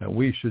 And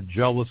we should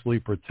jealously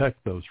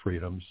protect those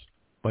freedoms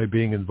by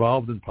being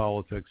involved in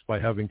politics, by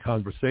having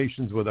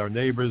conversations with our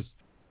neighbors.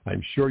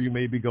 I'm sure you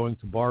may be going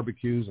to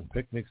barbecues and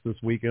picnics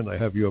this weekend. I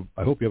hope you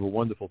have a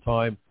wonderful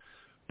time.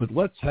 But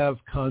let's have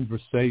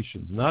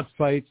conversations, not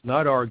fights,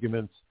 not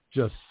arguments,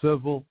 just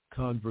civil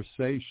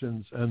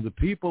conversations. And the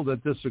people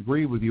that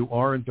disagree with you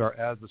aren't our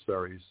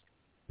adversaries.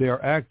 They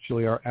are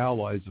actually our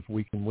allies if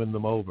we can win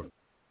them over.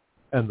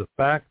 And the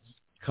facts,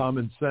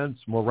 common sense,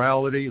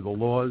 morality, the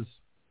laws,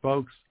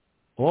 folks,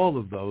 all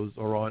of those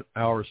are on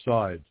our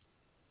side.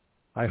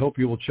 I hope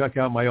you will check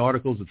out my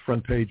articles at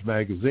Front Page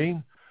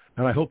Magazine,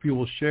 and I hope you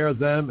will share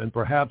them and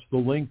perhaps the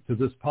link to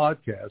this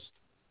podcast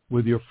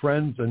with your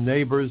friends and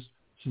neighbors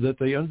so that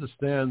they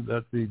understand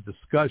that the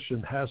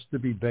discussion has to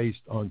be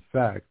based on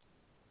fact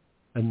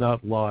and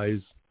not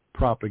lies,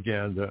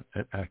 propaganda,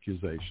 and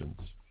accusations.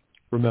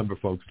 Remember,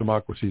 folks,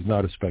 democracy is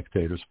not a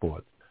spectator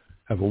sport.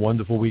 Have a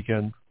wonderful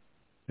weekend.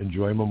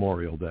 Enjoy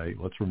Memorial Day.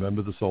 Let's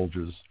remember the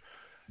soldiers,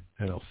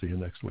 and I'll see you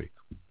next week.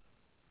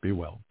 Be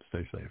well.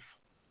 Stay safe.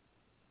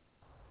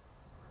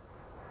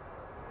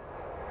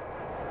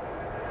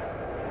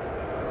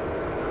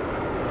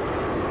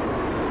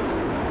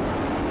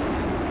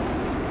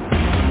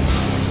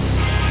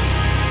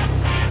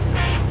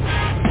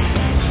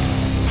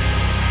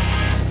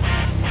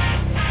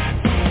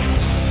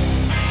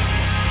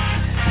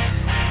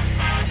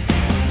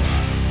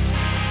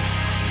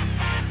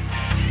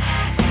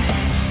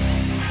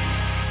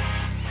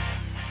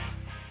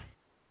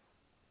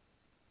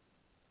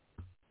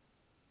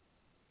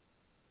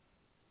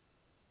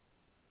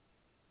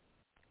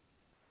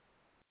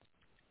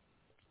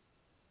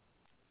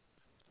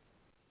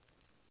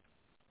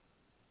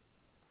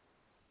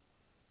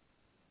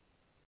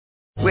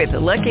 With the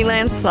Lucky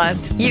Land Slots,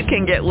 you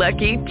can get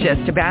lucky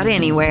just about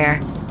anywhere.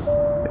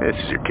 This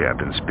is your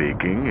captain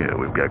speaking.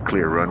 We've got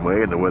clear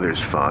runway and the weather's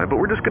fine, but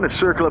we're just going to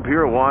circle up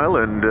here a while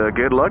and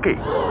get lucky.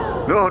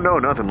 No,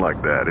 nothing like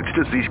that. It's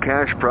just these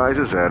cash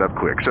prizes add up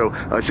quick. So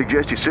I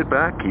suggest you sit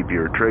back, keep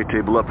your tray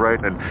table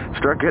upright, and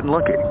start getting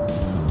lucky.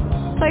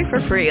 Play for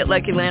free at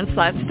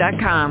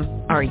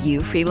LuckyLandSlots.com. Are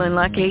you feeling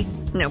lucky?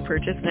 No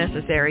purchase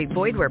necessary.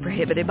 Void where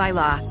prohibited by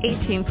law.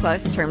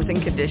 18+ terms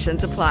and conditions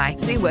apply.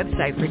 See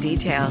website for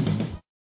details.